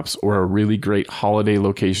backdrops or a really great holiday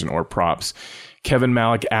location or props. Kevin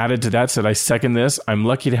Malik added to that, said, I second this. I'm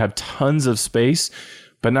lucky to have tons of space,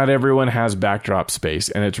 but not everyone has backdrop space,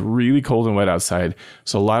 and it's really cold and wet outside.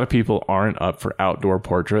 So a lot of people aren't up for outdoor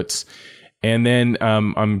portraits. And then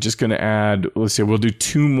I'm just going to add, let's see, we'll do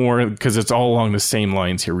two more because it's all along the same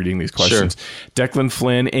lines here reading these questions. Sure. Declan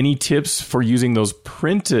Flynn, any tips for using those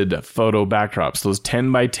printed photo backdrops, those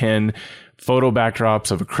 10 by 10 photo backdrops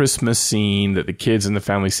of a Christmas scene that the kids and the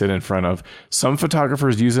family sit in front of? Some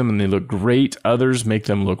photographers use them and they look great. Others make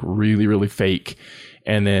them look really, really fake.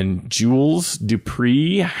 And then Jules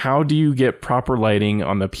Dupree, how do you get proper lighting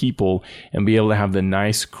on the people and be able to have the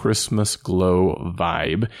nice Christmas glow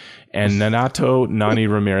vibe? And Nanato Nani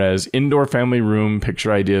Ramirez, indoor family room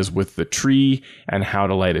picture ideas with the tree and how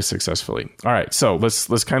to light it successfully. All right, so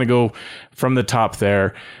let's kind of go from the top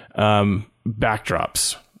there.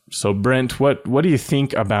 Backdrops. So Brent, what do you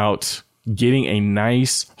think about getting a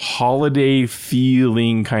nice holiday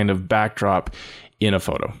feeling kind of backdrop in a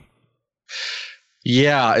photo?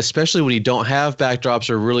 Yeah, especially when you don't have backdrops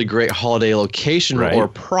or really great holiday location right. or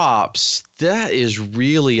props, that is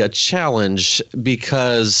really a challenge,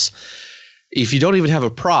 because if you don't even have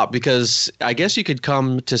a prop, because I guess you could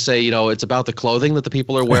come to say, it's about the clothing that the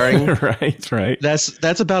people are wearing. Right.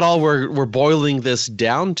 That's about all we're boiling this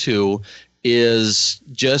down to, is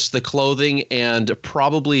just the clothing, and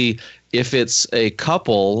probably if it's a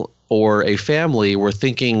couple or a family, we're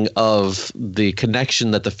thinking of the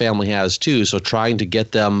connection that the family has too. So trying to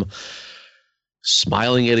get them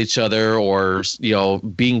smiling at each other, or,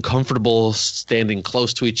 being comfortable standing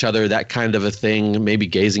close to each other, that kind of a thing, maybe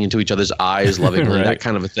gazing into each other's eyes lovingly, right. That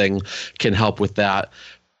kind of a thing can help with that.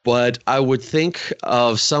 But I would think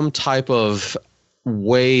of some type of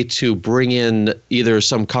way to bring in either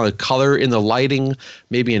some kind of color in the lighting,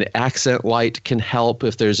 maybe an accent light can help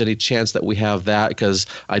if there's any chance that we have that, because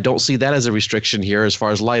I don't see that as a restriction here as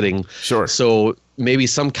far as lighting. Sure. So maybe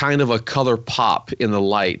some kind of a color pop in the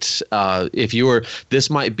light. This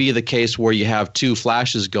might be the case where you have two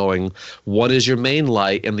flashes going. One is your main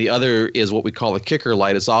light, and the other is what we call a kicker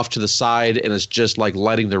light. It's off to the side, and it's just like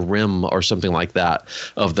lighting the rim or something like that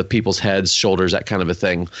of the people's heads, shoulders, that kind of a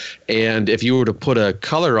thing. And if you were to put a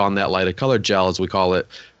color on that light, a color gel as we call it,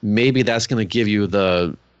 maybe that's going to give you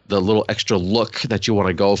the little extra look that you want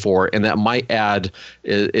to go for. And that might add,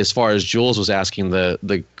 as far as Jules was asking,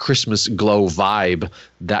 the Christmas glow vibe.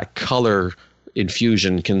 That color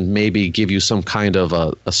infusion can maybe give you some kind of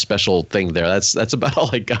a special thing there. That's about all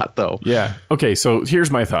I got, though. Yeah. Okay, so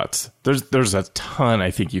here's my thoughts. There's a ton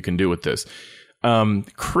I think you can do with this.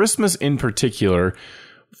 Christmas in particular,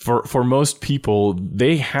 for most people,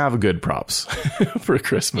 they have good props for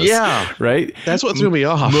Christmas. Yeah. Right? That's what threw me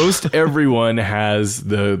off. Most everyone has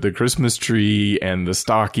the Christmas tree and the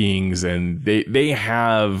stockings, and they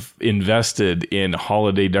have invested in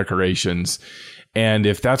holiday decorations. And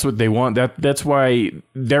if that's what they want, that's why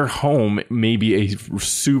their home may be a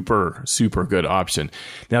super, super good option.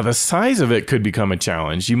 Now, the size of it could become a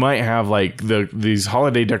challenge. You might have these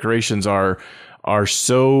holiday decorations are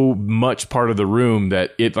so much part of the room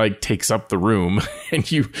that it takes up the room,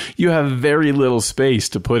 and you have very little space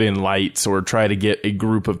to put in lights or try to get a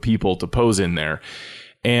group of people to pose in there.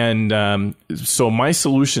 And so my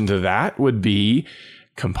solution to that would be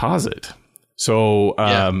composite. So,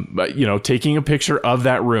 taking a picture of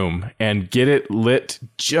that room and get it lit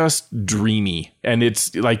just dreamy. And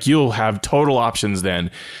it's you'll have total options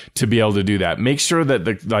then to be able to do that. Make sure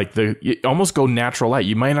that you almost go natural light.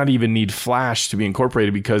 You might not even need flash to be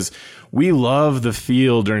incorporated, because we love the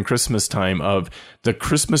feel during Christmas time of the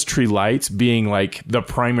Christmas tree lights being like the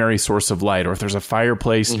primary source of light, or if there's a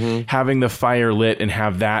fireplace, having the fire lit and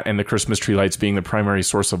have that and the Christmas tree lights being the primary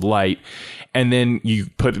source of light. And then you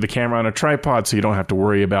put the camera on a tripod so you don't have to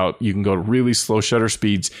worry about, you can go to really slow shutter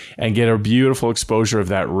speeds and get a beautiful exposure of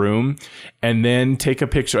that room, and then take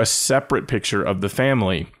a separate picture of the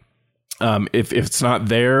family. If it's not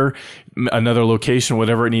there, another location,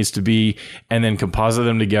 whatever it needs to be, and then composite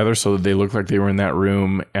them together so that they look like they were in that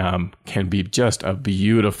room, can be just a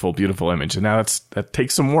beautiful, beautiful image. And now that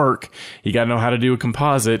takes some work. You got to know how to do a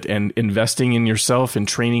composite, and investing in yourself and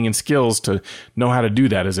training and skills to know how to do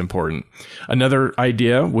that is important. Another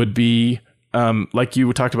idea would be, like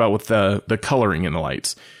you talked about with the coloring in the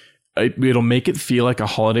lights. It'll make it feel like a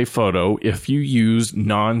holiday photo if you use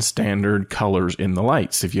non-standard colors in the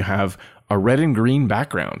lights. If you have a red and green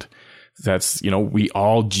background, that's, we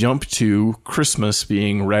all jump to Christmas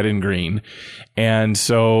being red and green. And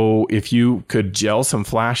so if you could gel some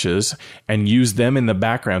flashes and use them in the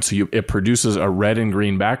background, so it produces a red and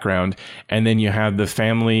green background, and then you have the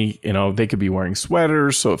family, they could be wearing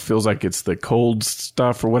sweaters, so it feels like it's the cold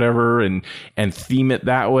stuff or whatever, and theme it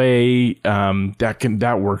that way.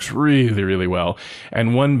 That works really, really well.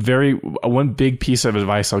 And one big piece of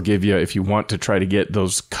advice I'll give you if you want to try to get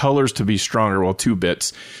those colors to be stronger, well, 2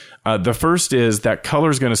 bits. The first is that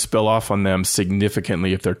color is going to spill off on them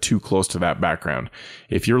significantly if they're too close to that background.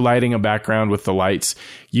 If you're lighting a background with the lights,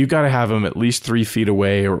 you got to have them at least 3 feet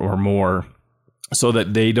away or more, so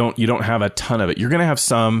that you don't have a ton of it. You're going to have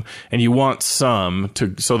some, and you want some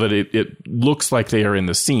so that it looks like they are in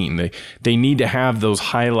the scene. They need to have those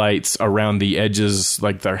highlights around the edges,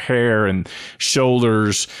 like their hair and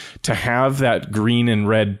shoulders, to have that green and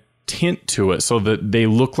red tint to it so that they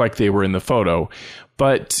look like they were in the photo.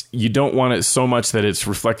 But you don't want it so much that it's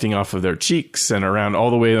reflecting off of their cheeks and all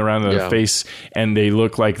the way around their face, and they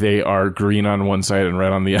look like they are green on one side and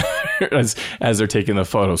red on the other as they're taking the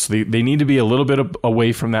photo. So they need to be a little bit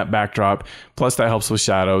away from that backdrop. Plus, that helps with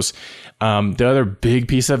shadows. The other big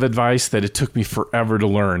piece of advice that it took me forever to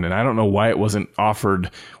learn, and I don't know why it wasn't offered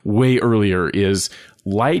way earlier, is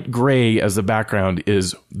light gray as the background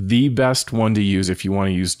is the best one to use if you want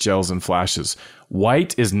to use gels and flashes.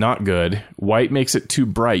 White is not good. White makes it too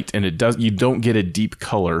bright, and you don't get a deep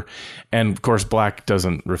color. And of course, black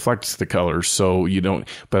doesn't reflect the color, so you don't.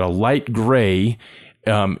 But a light gray,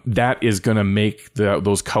 that is going to make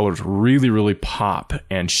those colors really, really pop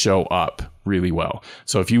and show up really well.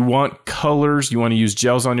 So if you want colors, you want to use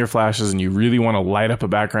gels on your flashes, and you really want to light up a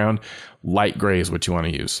background, light gray is what you want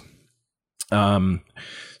to use.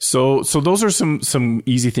 So those are some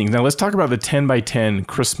easy things. Now let's talk about the 10x10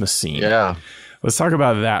 Christmas scene. Yeah. Let's talk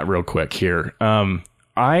about that real quick here.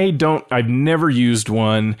 I've never used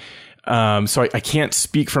one, so I can't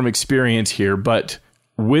speak from experience here, but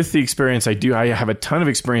with the experience I have a ton of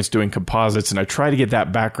experience doing composites, and I try to get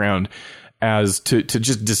that background as to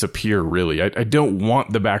just disappear, really. I don't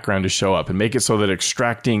want the background to show up, and make it so that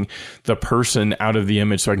extracting the person out of the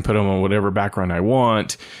image so I can put them on whatever background I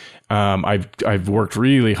want. I've worked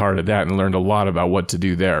really hard at that and learned a lot about what to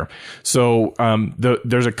do there. So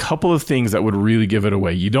there's a couple of things that would really give it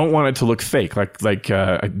away. You don't want it to look fake, like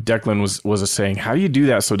Declan was saying. How do you do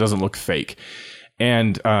that so it doesn't look fake?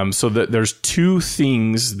 And so there's 2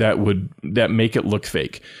 things that make it look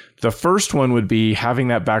fake. The first one would be having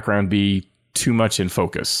that background be too much in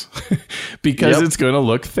focus because it's going to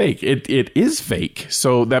look fake. It is fake.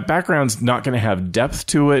 So that background's not going to have depth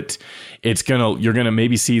to it. You're going to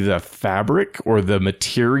maybe see the fabric or the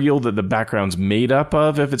material that the background's made up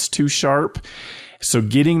of if it's too sharp. So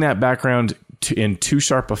getting that background in too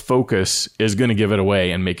sharp a focus is going to give it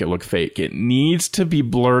away and make it look fake. It needs to be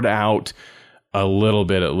blurred out a little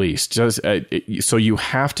bit at least. So you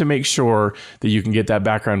have to make sure that you can get that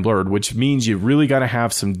background blurred, which means you really got to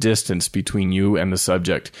have some distance between you and the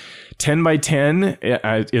subject.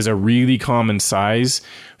 10x10 is a really common size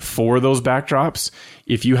for those backdrops.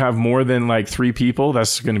 If you have more than like 3 people,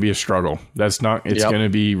 that's going to be a struggle. It's going to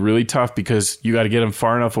be really tough because you got to get them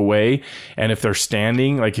far enough away. And if they're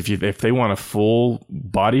standing, like if they want a full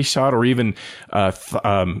body shot or even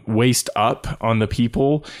waist up on the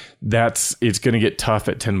people, it's going to get tough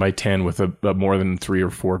at 10x10 with a more than 3 or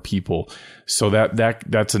 4 people. So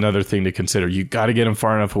that's another thing to consider. You got to get them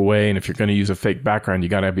far enough away. And if you're going to use a fake background, you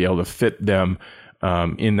got to be able to fit them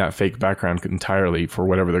in that fake background entirely for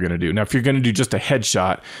whatever they're going to do. Now, if you're going to do just a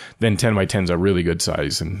headshot, then 10x10 is a really good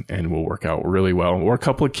size and will work out really well. Or a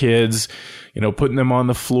couple of kids, putting them on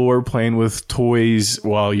the floor, playing with toys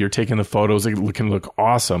while you're taking the photos, it can look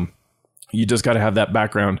awesome. You just got to have that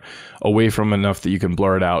background away from enough that you can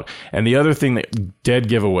blur it out. And the other thing that dead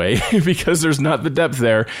giveaway, because there's not the depth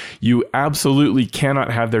there, you absolutely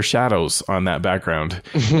cannot have their shadows on that background.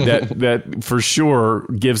 that for sure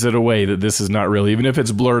gives it away that this is not real. Even if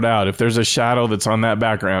it's blurred out, if there's a shadow that's on that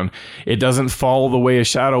background, it doesn't fall the way a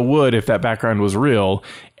shadow would if that background was real.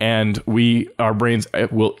 And our brains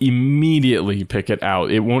will immediately pick it out.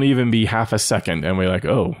 It won't even be half a second. And we're like,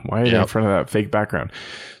 oh, why are you in front of that fake background?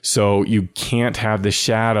 So you can't have the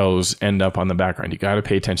shadows end up on the background. You got to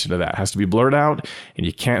pay attention to that. It has to be blurred out, and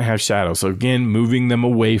you can't have shadows. So again, moving them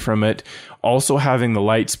away from it. Also having the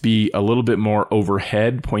lights be a little bit more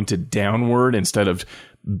overhead, pointed downward instead of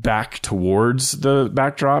back towards the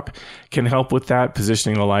backdrop can help with that,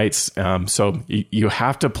 positioning the lights. So you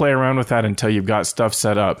have to play around with that until you've got stuff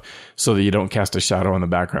set up so that you don't cast a shadow on the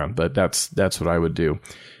background. But that's what I would do.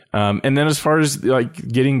 And then as far as like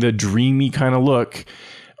getting the dreamy kind of look,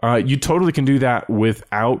 you totally can do that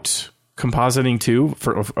without compositing too.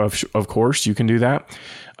 Of course, you can do that.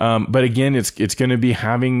 But again, it's going to be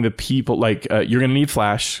having the people like you're going to need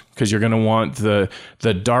flash because you're going to want the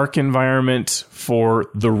dark environment for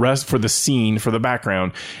the scene, for the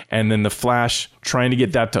background, and then the flash trying to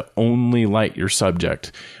get that to only light your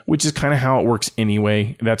subject, which is kind of how it works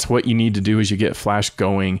anyway. That's what you need to do is you get flash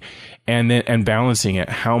going and balancing it.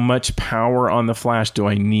 How much power on the flash do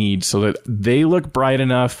I need so that they look bright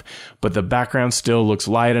enough, but the background still looks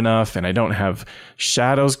light enough and I don't have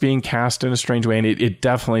shadows being cast in a strange way. And it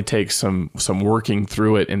definitely takes some working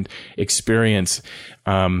through it and experience.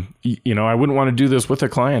 I wouldn't want to do this with a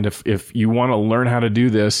client. If you want to learn how to do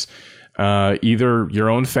this, either your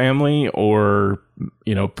own family or,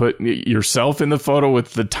 put yourself in the photo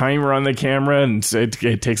with the timer on the camera, and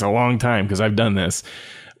it takes a long time because I've done this.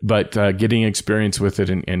 But getting experience with it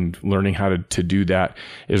and learning how to do that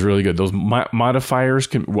is really good. Those modifiers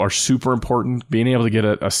are super important. Being able to get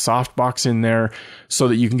a softbox in there so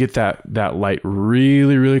that you can get that light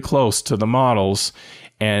really, really close to the models,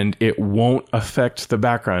 and it won't affect the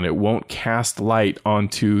background. It won't cast light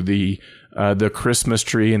onto the Christmas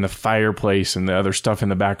tree and the fireplace and the other stuff in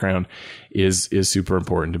the background is super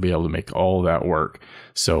important to be able to make all that work.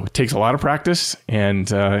 So it takes a lot of practice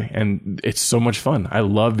and it's so much fun. I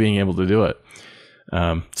love being able to do it.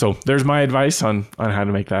 So there's my advice on how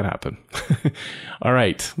to make that happen. All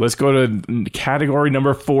right, let's go to category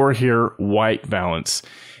number 4 here, white balance.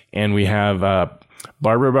 And we have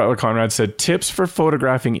Barbara Butler Conrad said, tips for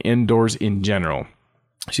photographing indoors in general.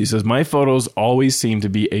 She says, my photos always seem to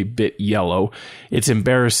be a bit yellow. It's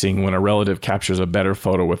embarrassing when a relative captures a better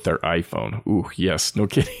photo with their iPhone. Ooh, yes, no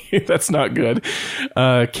kidding. That's not good.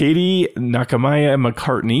 Katie Nakamaya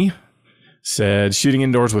McCartney said, shooting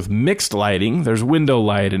indoors with mixed lighting. There's window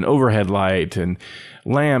light and overhead light and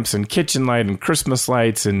lamps and kitchen light and Christmas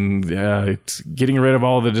lights and getting rid of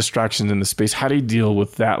all the distractions in the space. How do you deal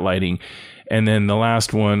with that lighting? And then the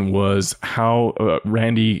last one was how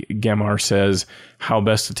Randy Gamar says how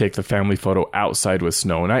best to take the family photo outside with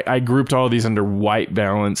snow. And I grouped all of these under white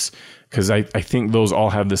balance because I think those all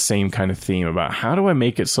have the same kind of theme about how do I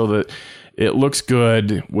make it so that it looks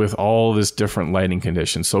good with all this different lighting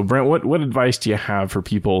conditions. So Brent, what advice do you have for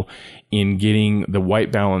people in getting the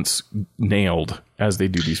white balance nailed as they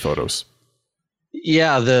do these photos?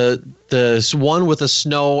 Yeah, the one with the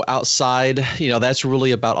snow outside, that's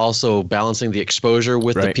really about also balancing the exposure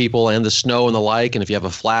with the people and the snow and the like. And if you have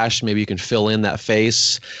a flash, maybe you can fill in that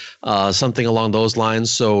face, something along those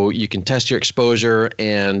lines. So you can test your exposure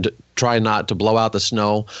and try not to blow out the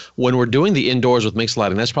snow. When we're doing the indoors with mixed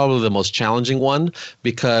lighting, that's probably the most challenging one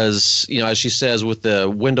because, as she says, with the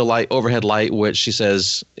window light, overhead light, which she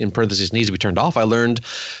says in parentheses needs to be turned off, I learned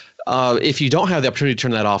if you don't have the opportunity to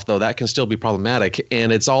turn that off, though, that can still be problematic.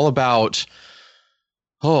 And it's all about,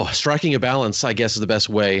 striking a balance, I guess, is the best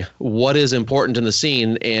way. What is important in the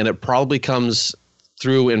scene? And it probably comes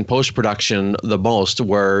through in post-production the most,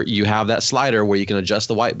 where you have that slider where you can adjust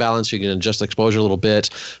the white balance, you can adjust the exposure a little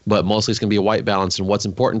bit, but mostly it's going to be a white balance. And what's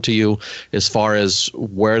important to you as far as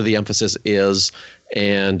where the emphasis is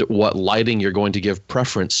and what lighting you're going to give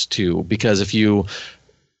preference to. Because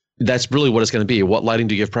that's really what it's going to be. What lighting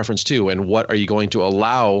do you give preference to, and what are you going to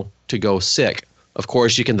allow to go sick? Of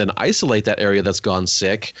course, you can then isolate that area that's gone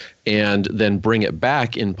sick and then bring it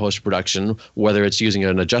back in post-production, whether it's using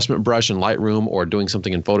an adjustment brush in Lightroom or doing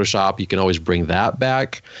something in Photoshop. You can always bring that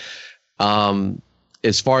back.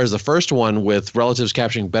 As far as the first one with relatives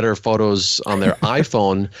capturing better photos on their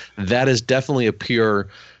iPhone, that is definitely a pure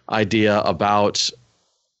idea about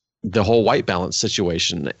the whole white balance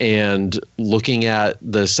situation and looking at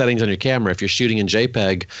the settings on your camera. If you're shooting in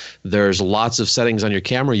JPEG, there's lots of settings on your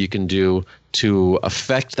camera you can do to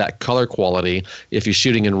affect that color quality. If you're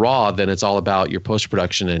shooting in RAW, then it's all about your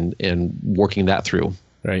post-production and working that through.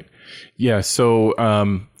 Right. Yeah. So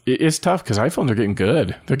it's tough because iPhones are getting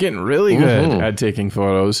good. They're getting really good at taking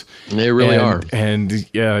photos. They really are. And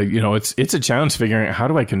yeah, it's a challenge figuring out how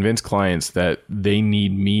do I convince clients that they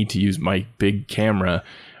need me to use my big camera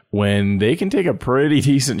when they can take a pretty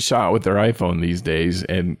decent shot with their iPhone these days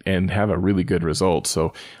and have a really good result.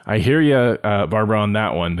 So I hear you, Barbara, on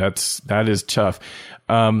that one. That is tough.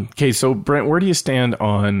 Okay, so Brent, where do you stand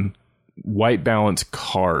on white balance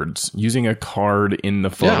cards, using a card in the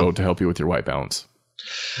photo to help you with your white balance?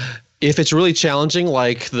 If it's really challenging,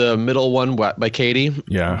 like the middle one by Katie,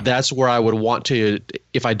 that's where I would want to,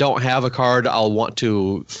 if I don't have a card, I'll want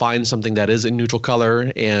to find something that is in neutral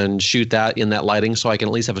color and shoot that in that lighting so I can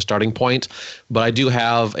at least have a starting point. But I do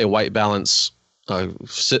have a white balance, a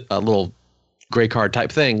little gray card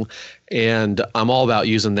type thing, and I'm all about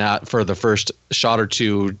using that for the first shot or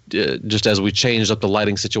two, just as we changed up the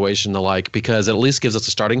lighting situation, the like, because it at least gives us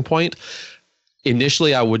a starting point.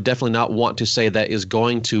 Initially, I would definitely not want to say that is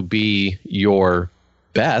going to be your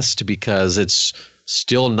best because it's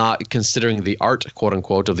still not considering the art, quote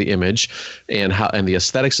unquote, of the image and the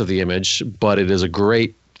aesthetics of the image, but it is a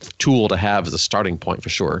great tool to have as a starting point for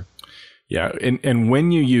sure. Yeah, and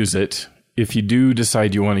when you use it, if you do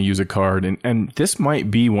decide you want to use a card, and this might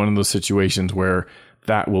be one of those situations where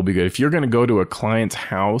that will be good. If you're going to go to a client's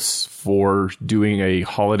house for doing a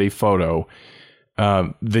holiday photo,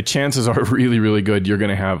 the chances are really, really good you're going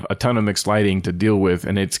to have a ton of mixed lighting to deal with,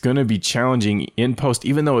 and it's going to be challenging in post,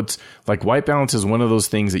 even though it's like white balance is one of those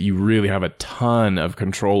things that you really have a ton of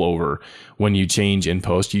control over when you change in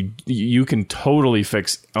post. You can totally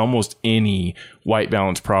fix almost any white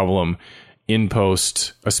balance problem in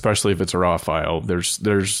post, especially if it's a RAW file.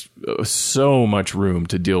 There's so much room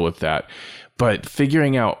to deal with that. But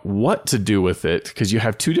figuring out what to do with it, because you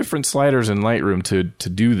have two different sliders in Lightroom to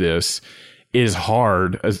do this, is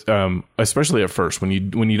hard, especially at first when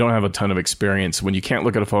you don't have a ton of experience, when you can't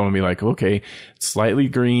look at a photo and be like, okay, slightly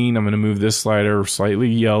green, I'm going to move this slider, slightly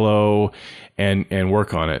yellow, and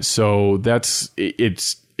work on it. So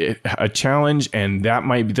it's a challenge, and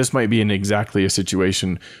this might be exactly a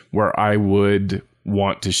situation where I would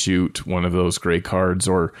want to shoot one of those gray cards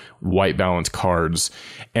or white balance cards.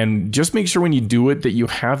 And just make sure when you do it that you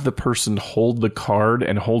have the person hold the card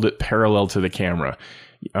and hold it parallel to the camera.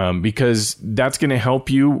 Because that's going to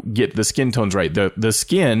help you get the skin tones right. The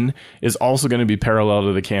skin is also going to be parallel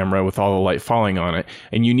to the camera with all the light falling on it.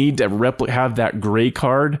 And you need to have that gray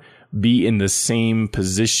card be in the same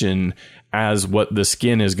position as what the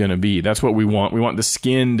skin is going to be. That's what we want. We want the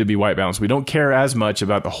skin to be white balanced. We don't care as much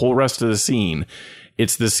about the whole rest of the scene.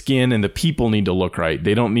 It's the skin, and the people need to look right.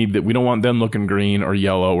 They don't need that. We don't want them looking green or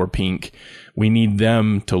yellow or pink. We need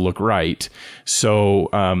them to look right. So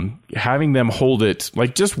having them hold it,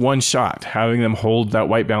 like just one shot, having them hold that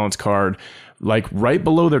white balance card like right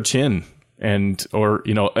below their chin, and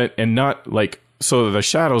not like so that the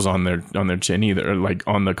shadow's on their chin either, like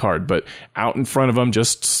on the card, but out in front of them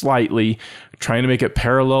just slightly, trying to make it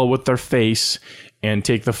parallel with their face, and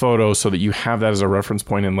take the photo so that you have that as a reference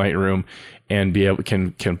point in Lightroom and be able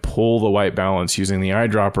can pull the white balance using the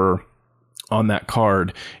eyedropper on that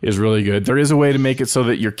card is really good. There is a way to make it so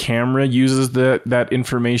that your camera uses that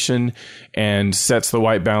information and sets the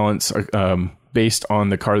white balance based on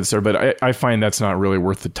the card that's there, but I find that's not really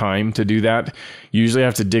worth the time to do that. You usually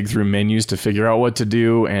have to dig through menus to figure out what to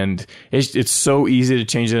do, and it's so easy to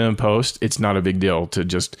change it in post. It's not a big deal to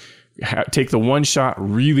just take the one shot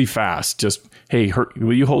really fast. Just, hey,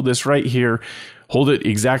 will you hold this right here? Hold it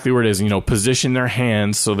exactly where it is, position their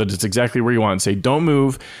hands so that it's exactly where you want, and say, don't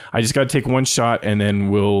move. I just got to take one shot, and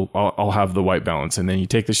then I'll have the white balance. And then you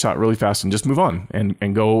take the shot really fast and just move on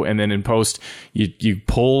and go. And then in post, you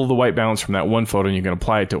pull the white balance from that one photo and you can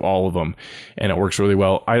apply it to all of them. And it works really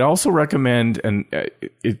well. I'd also recommend, and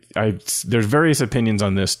there's various opinions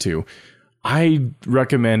on this too. I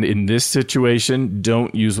recommend in this situation,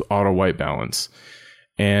 don't use auto white balance.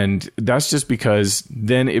 And that's just because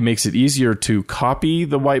then it makes it easier to copy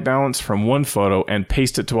the white balance from one photo and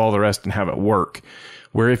paste it to all the rest and have it work.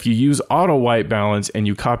 Where if you use auto white balance and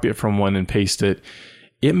you copy it from one and paste it,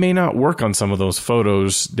 it may not work on some of those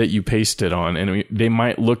photos that you pasted on, and they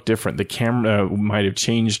might look different. The camera might have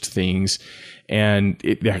changed things, and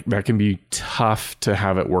that can be tough to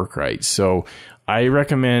have it work right. So I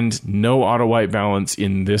recommend no auto white balance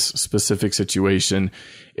in this specific situation.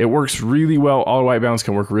 It works really well. Auto white balance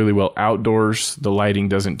can work really well outdoors. The lighting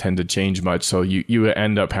doesn't tend to change much, so you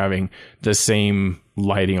end up having the same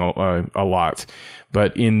lighting a lot.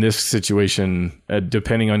 But in this situation,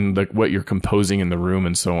 depending on what you're composing in the room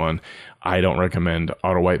and so on, I don't recommend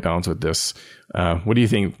auto white balance with this. What do you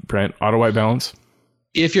think, Brent? Auto white balance?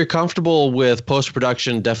 If you're comfortable with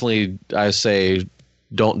post-production, definitely I say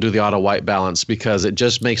don't do the auto white balance, because it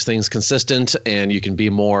just makes things consistent and you can be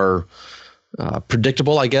more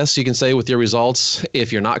predictable, I guess you can say, with your results.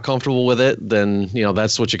 If you're not comfortable with it, then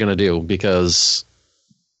that's what you're going to do, because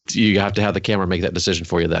you have to have the camera make that decision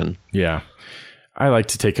for you then. Yeah. I like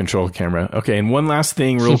to take control of the camera. Okay, and one last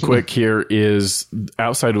thing real quick here is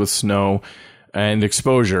outside with snow and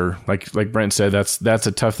exposure. Like Brent said, that's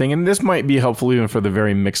a tough thing. And this might be helpful even for the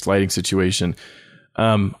very mixed lighting situation.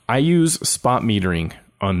 I use spot metering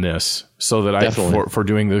on this so that for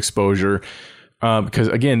doing the exposure. Because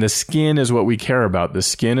again, the skin is what we care about. The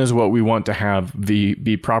skin is what we want to have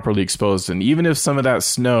be properly exposed. And even if some of that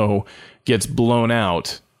snow gets blown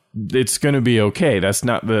out, it's going to be okay. That's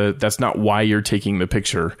not why you're taking the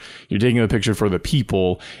picture. You're taking the picture for the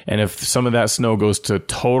people. And if some of that snow goes to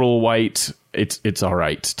total white, it's all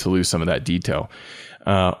right to lose some of that detail.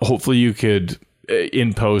 Hopefully you could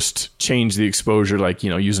in post change the exposure, like,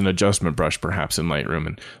 use an adjustment brush perhaps in Lightroom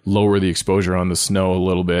and lower the exposure on the snow a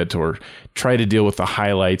little bit, or try to deal with the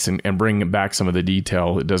highlights and bring back some of the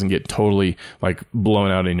detail. It doesn't get totally like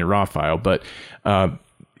blown out in your raw file. But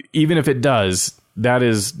even if it does, that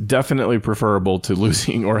is definitely preferable to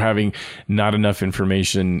losing or having not enough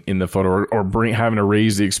information in the photo, or having to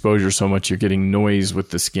raise the exposure so much you're getting noise with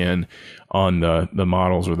the skin on the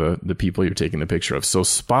models or the people you're taking the picture of. So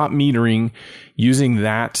spot metering, using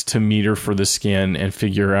that to meter for the skin and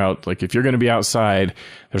figure out, like, if you're going to be outside,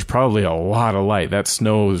 there's probably a lot of light. That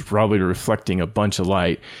snow is probably reflecting a bunch of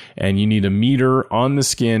light, and you need a meter on the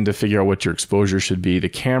skin to figure out what your exposure should be. The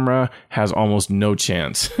camera has almost no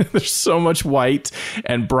chance. There's so much white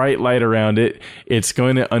and bright light around it. It's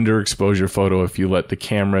going to underexpose your photo if you let the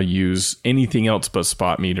camera use anything else but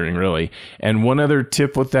spot metering, really. And one other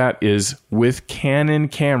tip with that is, with Canon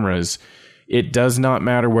cameras, it does not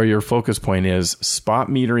matter where your focus point is. Spot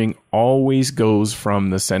metering always goes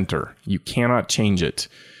from the center. You cannot change it.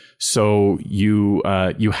 So you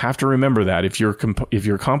have to remember that if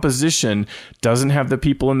your composition doesn't have the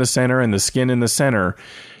people in the center and the skin in the center,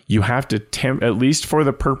 you have to at least for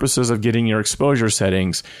the purposes of getting your exposure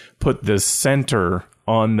settings, put the center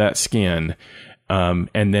on that skin.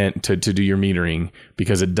 And then to do your metering,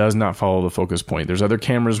 because it does not follow the focus point. There's other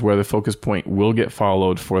cameras where the focus point will get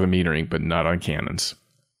followed for the metering, but not on Canons.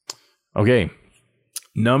 Okay.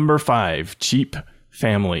 Number 5, cheap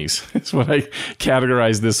families. That's what I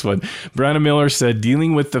categorize this one. Brandon Miller said,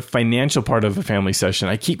 dealing with the financial part of a family session,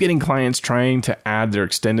 I keep getting clients trying to add their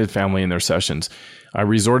extended family in their sessions. I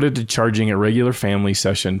resorted to charging a regular family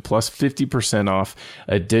session plus 50% off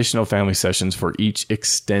additional family sessions for each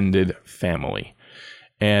extended family.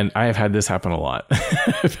 And I have had this happen a lot.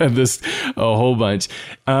 I've had this a whole bunch.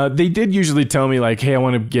 They did usually tell me, like, hey, I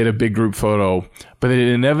want to get a big group photo. But it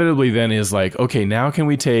inevitably then is like, okay, now can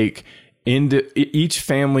we take into each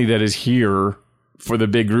family that is here for the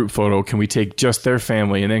big group photo? Can we take just their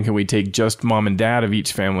family? And then can we take just mom and dad of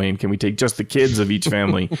each family? And can we take just the kids of each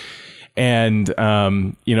family? And,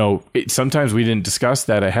 sometimes we didn't discuss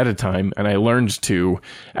that ahead of time. And I learned to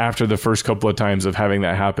after the first couple of times of having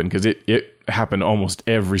that happen, because it happened almost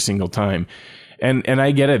every single time. And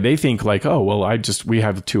I get it. They think like, oh, well, we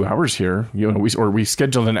have 2 hours here, we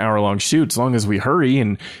scheduled an hour-long shoot. As long as we hurry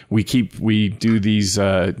and we do these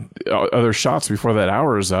other shots before that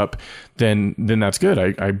hour is up, then that's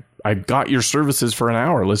good. I got your services for an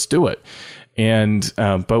hour. Let's do it. And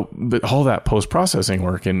but all that post-processing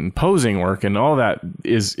work and posing work and all that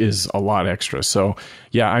is a lot extra. So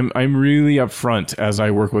yeah, I'm really upfront as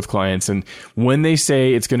I work with clients, and when they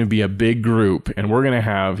say it's going to be a big group and we're going to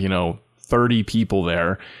have 30 people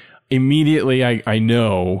there, immediately I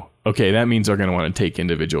know, okay, that means they're going to want to take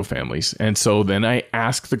individual families. And so then I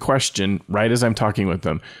ask the question right as I'm talking with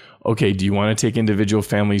them, okay, do you want to take individual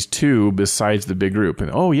families too besides the big group?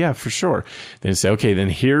 And oh yeah, for sure. Then say, okay,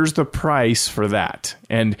 then here's the price for that.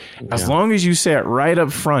 And as long as you say it right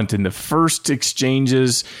up front in the first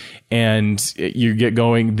exchanges and you get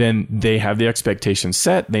going, then they have the expectation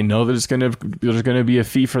set. They know that there's going to be a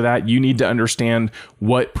fee for that. You need to understand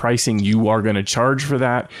what pricing you are going to charge for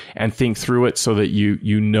that and think through it so that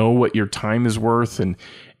you know what your time is worth.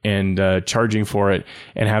 charging for it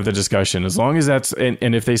and have the discussion. As long as that's,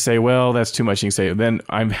 and if they say, well, that's too much, you can say, then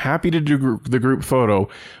I'm happy to do the group photo,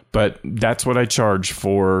 but that's what I charge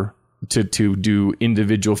for to do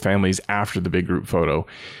individual families after the big group photo.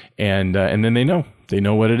 And then they know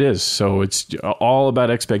what it is. So it's all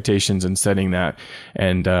about expectations and setting that.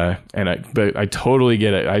 But I totally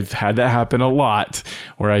get it. I've had that happen a lot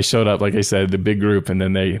where I showed up, like I said, the big group, and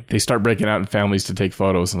then they start breaking out in families to take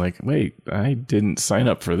photos. And like, wait, I didn't sign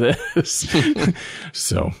up for this.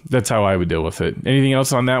 So that's how I would deal with it. Anything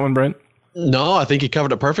else on that one, Brent? No, I think you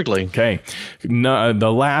covered it perfectly. Okay. No,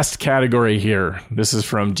 the last category here. This is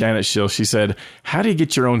from Janet Schill. She said, how do you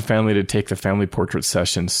get your own family to take the family portrait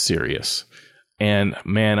session serious? And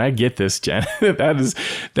man, I get this, Janet.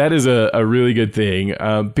 that is a really good thing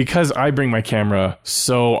because I bring my camera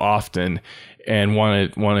so often and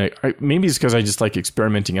want to. Maybe it's because I just like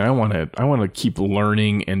experimenting, and I want to keep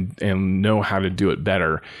learning and know how to do it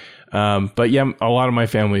better. But yeah, a lot of my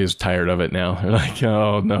family is tired of it now. They're like,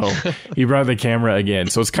 oh no, he brought the camera again.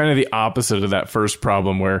 So it's kind of the opposite of that first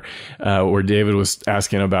problem where David was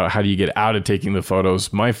asking about how do you get out of taking the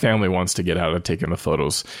photos. My family wants to get out of taking the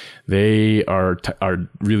photos. They are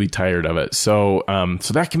really tired of it. So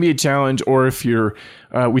that can be a challenge. Or if you're,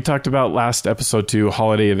 we talked about last episode too,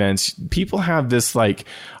 holiday events. People have this like,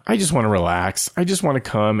 I just want to relax. I just want to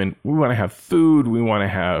come and we want to have food. We want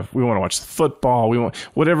to watch the football. We want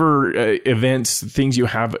whatever events, things you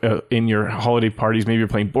have in your holiday parties. Maybe you're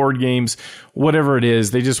playing board games, whatever it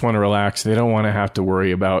is. They just want to relax. They don't want to have to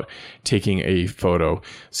worry about taking a photo.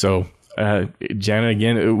 So, Janet,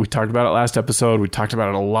 again, we talked about it last episode. We talked about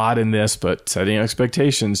it a lot in this, but setting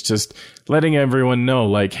expectations, just letting everyone know,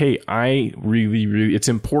 like, hey, I really, it's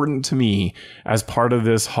important to me as part of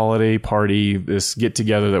this holiday party, this get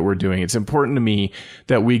together that we're doing. It's important to me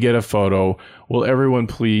that we get a photo. Will everyone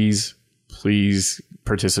please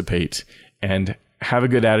participate and have a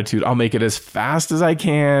good attitude? I'll make it as fast as I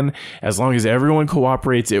can. As long as everyone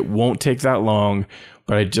cooperates, it won't take that long.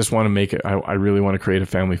 But I just want to make it, I really want to create a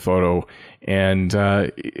family photo. And,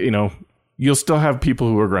 you'll still have people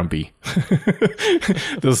who are grumpy.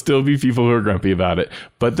 There'll still be people who are grumpy about it,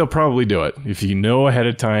 but they'll probably do it. If you know ahead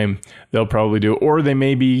of time, they'll probably do it. Or they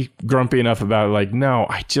may be grumpy enough about it, like, no,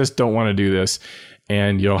 I just don't want to do this.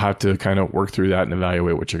 And you'll have to kind of work through that and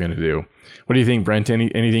evaluate what you're going to do. What do you think, Brent?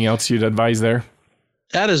 Anything else you'd advise there?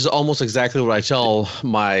 That is almost exactly what I tell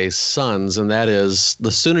my sons, and that is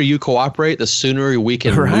the sooner you cooperate, the sooner we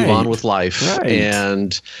can move on with life. Right.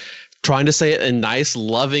 And trying to say it in nice,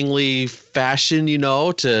 lovingly fashion,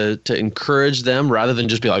 to encourage them rather than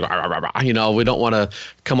just be like, rah, rah, rah, we don't want to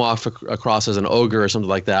come off across as an ogre or something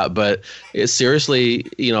like that. But it's seriously,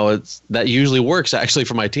 that usually works actually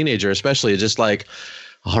for my teenager, especially. It's just like,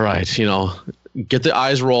 all right, get the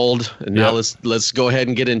eyes rolled, and now let's go ahead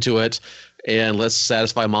and get into it. And let's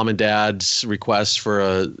satisfy mom and dad's requests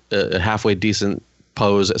for a halfway decent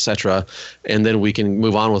pose, etc. And then we can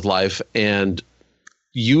move on with life. And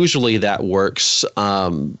usually that works.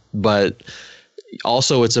 But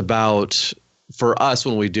also it's about, for us,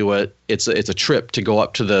 when we do it, it's a trip to go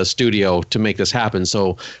up to the studio to make this happen.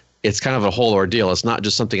 So it's kind of a whole ordeal. It's not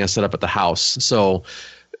just something I set up at the house. So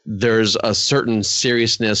there's a certain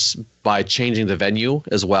seriousness by changing the venue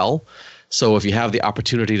as well. So if you have the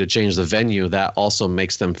opportunity to change the venue, that also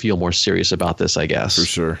makes them feel more serious about this, I guess. For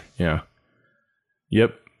sure. Yeah.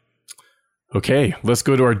 Yep. Okay, let's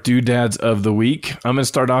go to our doodads of the week. I'm going to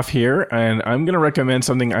start off here, and I'm going to recommend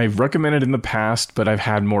something I've recommended in the past, but I've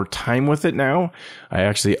had more time with it now. I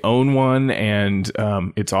actually own one, and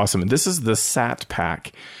it's awesome. And this is the Sat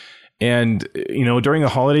Pack. And, during the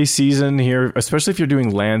holiday season here, especially if you're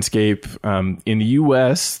doing landscape in the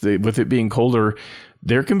U.S., with it being colder,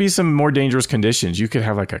 there can be some more dangerous conditions. You could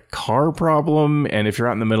have like a car problem. And if you're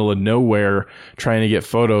out in the middle of nowhere trying to get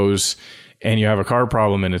photos and you have a car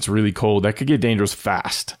problem and it's really cold, that could get dangerous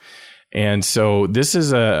fast. And so this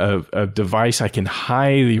is a device I can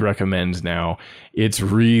highly recommend now. It's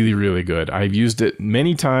really, really good. I've used it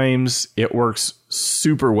many times. It works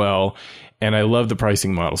super well. And I love the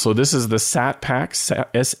pricing model. So this is the Sat Pack,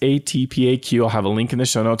 SATPAQ. I'll have a link in the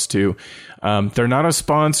show notes too. They're not a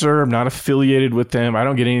sponsor. I'm not affiliated with them. I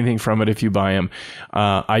don't get anything from it if you buy them.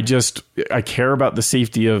 I care about the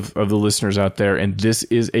safety of the listeners out there. And this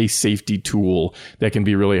is a safety tool that can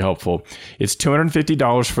be really helpful. It's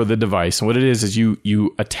 $250 for the device. And what it is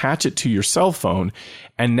you attach it to your cell phone.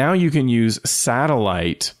 And now you can use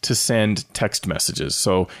satellite to send text messages.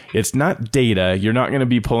 So it's not data. You're not going to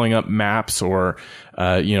be pulling up maps or,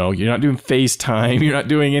 you're not doing FaceTime. You're not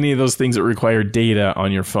doing any of those things that require data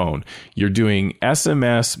on your phone. You're doing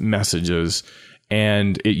SMS messages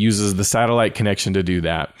and it uses the satellite connection to do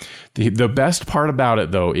that. The best part about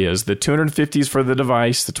it, though, is the $250 is for the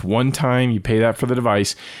device. That's one time. You pay that for the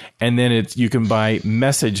device. And then you can buy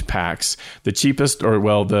message packs. The cheapest,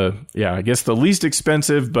 I guess the least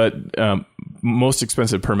expensive, but most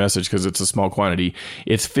expensive per message because it's a small quantity.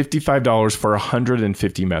 It's $55 for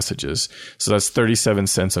 150 messages. So that's 37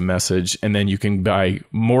 cents a message. And then you can buy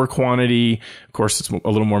more quantity. Of course, it's a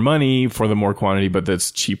little more money for the more quantity, but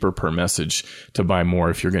that's cheaper per message to buy more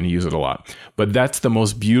if you're going to use it a lot. But that's the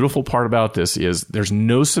most beautiful part about this is there's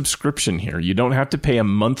no subscription here. You don't have to pay a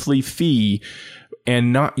monthly fee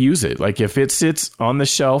and not use it. Like if it sits on the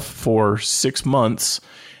shelf for 6 months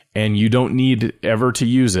and you don't need ever to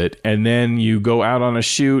use it, and then you go out on a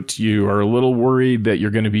shoot, you are a little worried that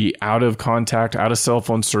you're going to be out of contact, out of cell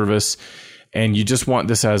phone service, and you just want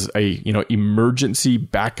this as a, emergency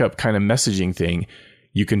backup kind of messaging thing,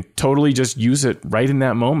 you can totally just use it right in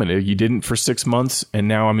that moment. You didn't for 6 months, and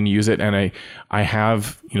now I'm going to use it. And I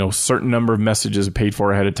have, certain number of messages paid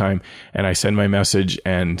for ahead of time, and I send my message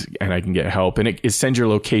and I can get help. And it sends your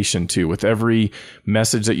location too. With every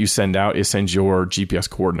message that you send out, it sends your GPS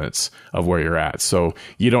coordinates of where you're at. So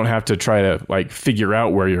you don't have to try to figure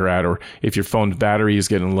out where you're at, or if your phone's battery is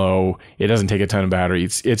getting low, it doesn't take a ton of battery.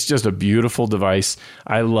 It's just a beautiful device.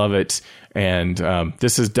 I love it. And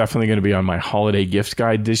this is definitely going to be on my holiday gift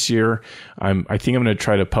guide this year. I think I'm going to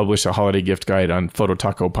try to publish a holiday gift guide on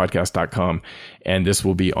phototacopodcast.com, and this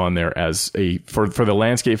will be on there as for the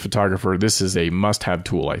landscape photographer. This is a must-have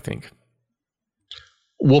tool, I think.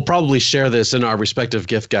 We'll probably share this in our respective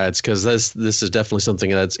gift guides because this is definitely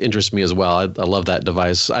something that interests me as well. I love that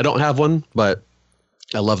device. I don't have one, but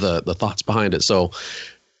I love the thoughts behind it. So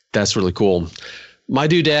that's really cool. My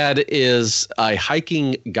doodad is a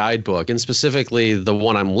hiking guidebook, and specifically the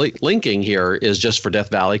one I'm linking here is just for Death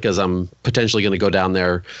Valley because I'm potentially going to go down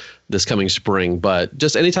there this coming spring. But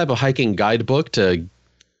just any type of hiking guidebook to,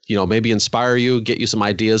 maybe inspire you, get you some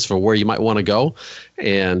ideas for where you might want to go.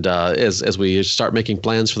 And as we start making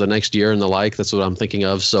plans for the next year and the like, that's what I'm thinking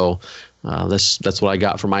of. So that's what I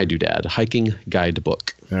got for my doodad, hiking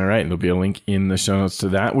guidebook. All right. There'll be a link in the show notes to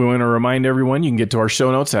that. We want to remind everyone you can get to our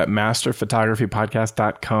show notes at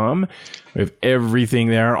masterphotographypodcast.com. We have everything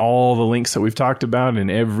there. All the links that we've talked about in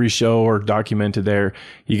every show are documented there.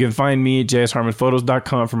 You can find me at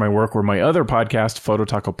jsharmanphotos.com for my work, or my other podcast,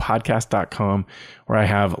 phototacopodcast.com, where I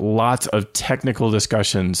have lots of technical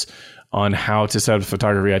discussions on how to set up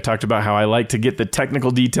photography. I talked about how I like to get the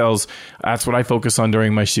technical details. That's what I focus on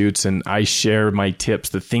during my shoots, and I share my tips,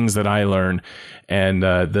 the things that I learn, and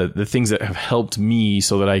the things that have helped me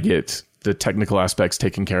so that I get the technical aspects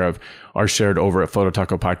taken care of are shared over at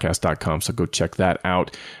phototacopodcast.com. So go check that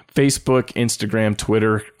out. Facebook, Instagram,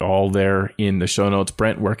 Twitter, all there in the show notes.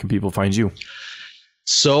 Brent, where can people find you?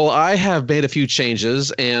 So I have made a few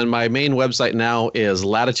changes, and my main website now is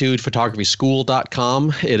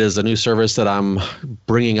latitudephotography.school.com. It is a new service that I'm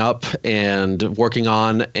bringing up and working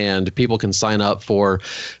on, and people can sign up for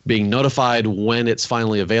being notified when it's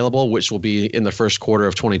finally available, which will be in the first quarter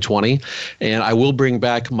of 2020. And I will bring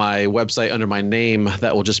back my website under my name.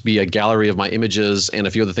 That will just be a gallery of my images and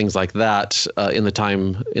a few other things like that in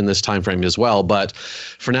this time frame as well. But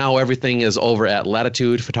for now, everything is over at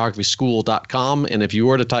latitudephotography.school.com. And if you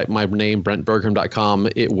were to type my name, brentbergherm.com,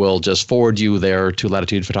 it will just forward you there to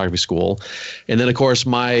Latitude Photography School. And then, of course,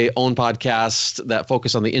 my own podcast that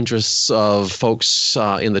focus on the interests of folks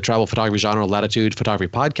in the travel photography genre, Latitude Photography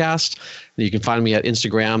Podcast. And you can find me at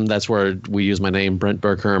Instagram. That's where we use my name, Brent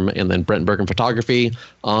Bergherm, and then Brent Bergherm Photography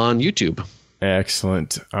on YouTube.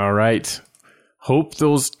 Excellent. All right. Hope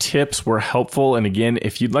those tips were helpful. And again,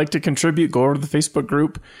 if you'd like to contribute, go over to the Facebook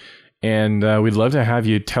group. And we'd love to have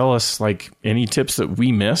you tell us any tips that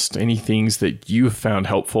we missed, any things that you have found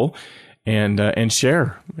helpful, and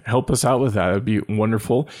share. Help us out with that. It would be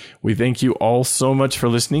wonderful. We thank you all so much for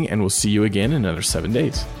listening, and we'll see you again in another 7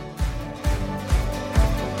 days.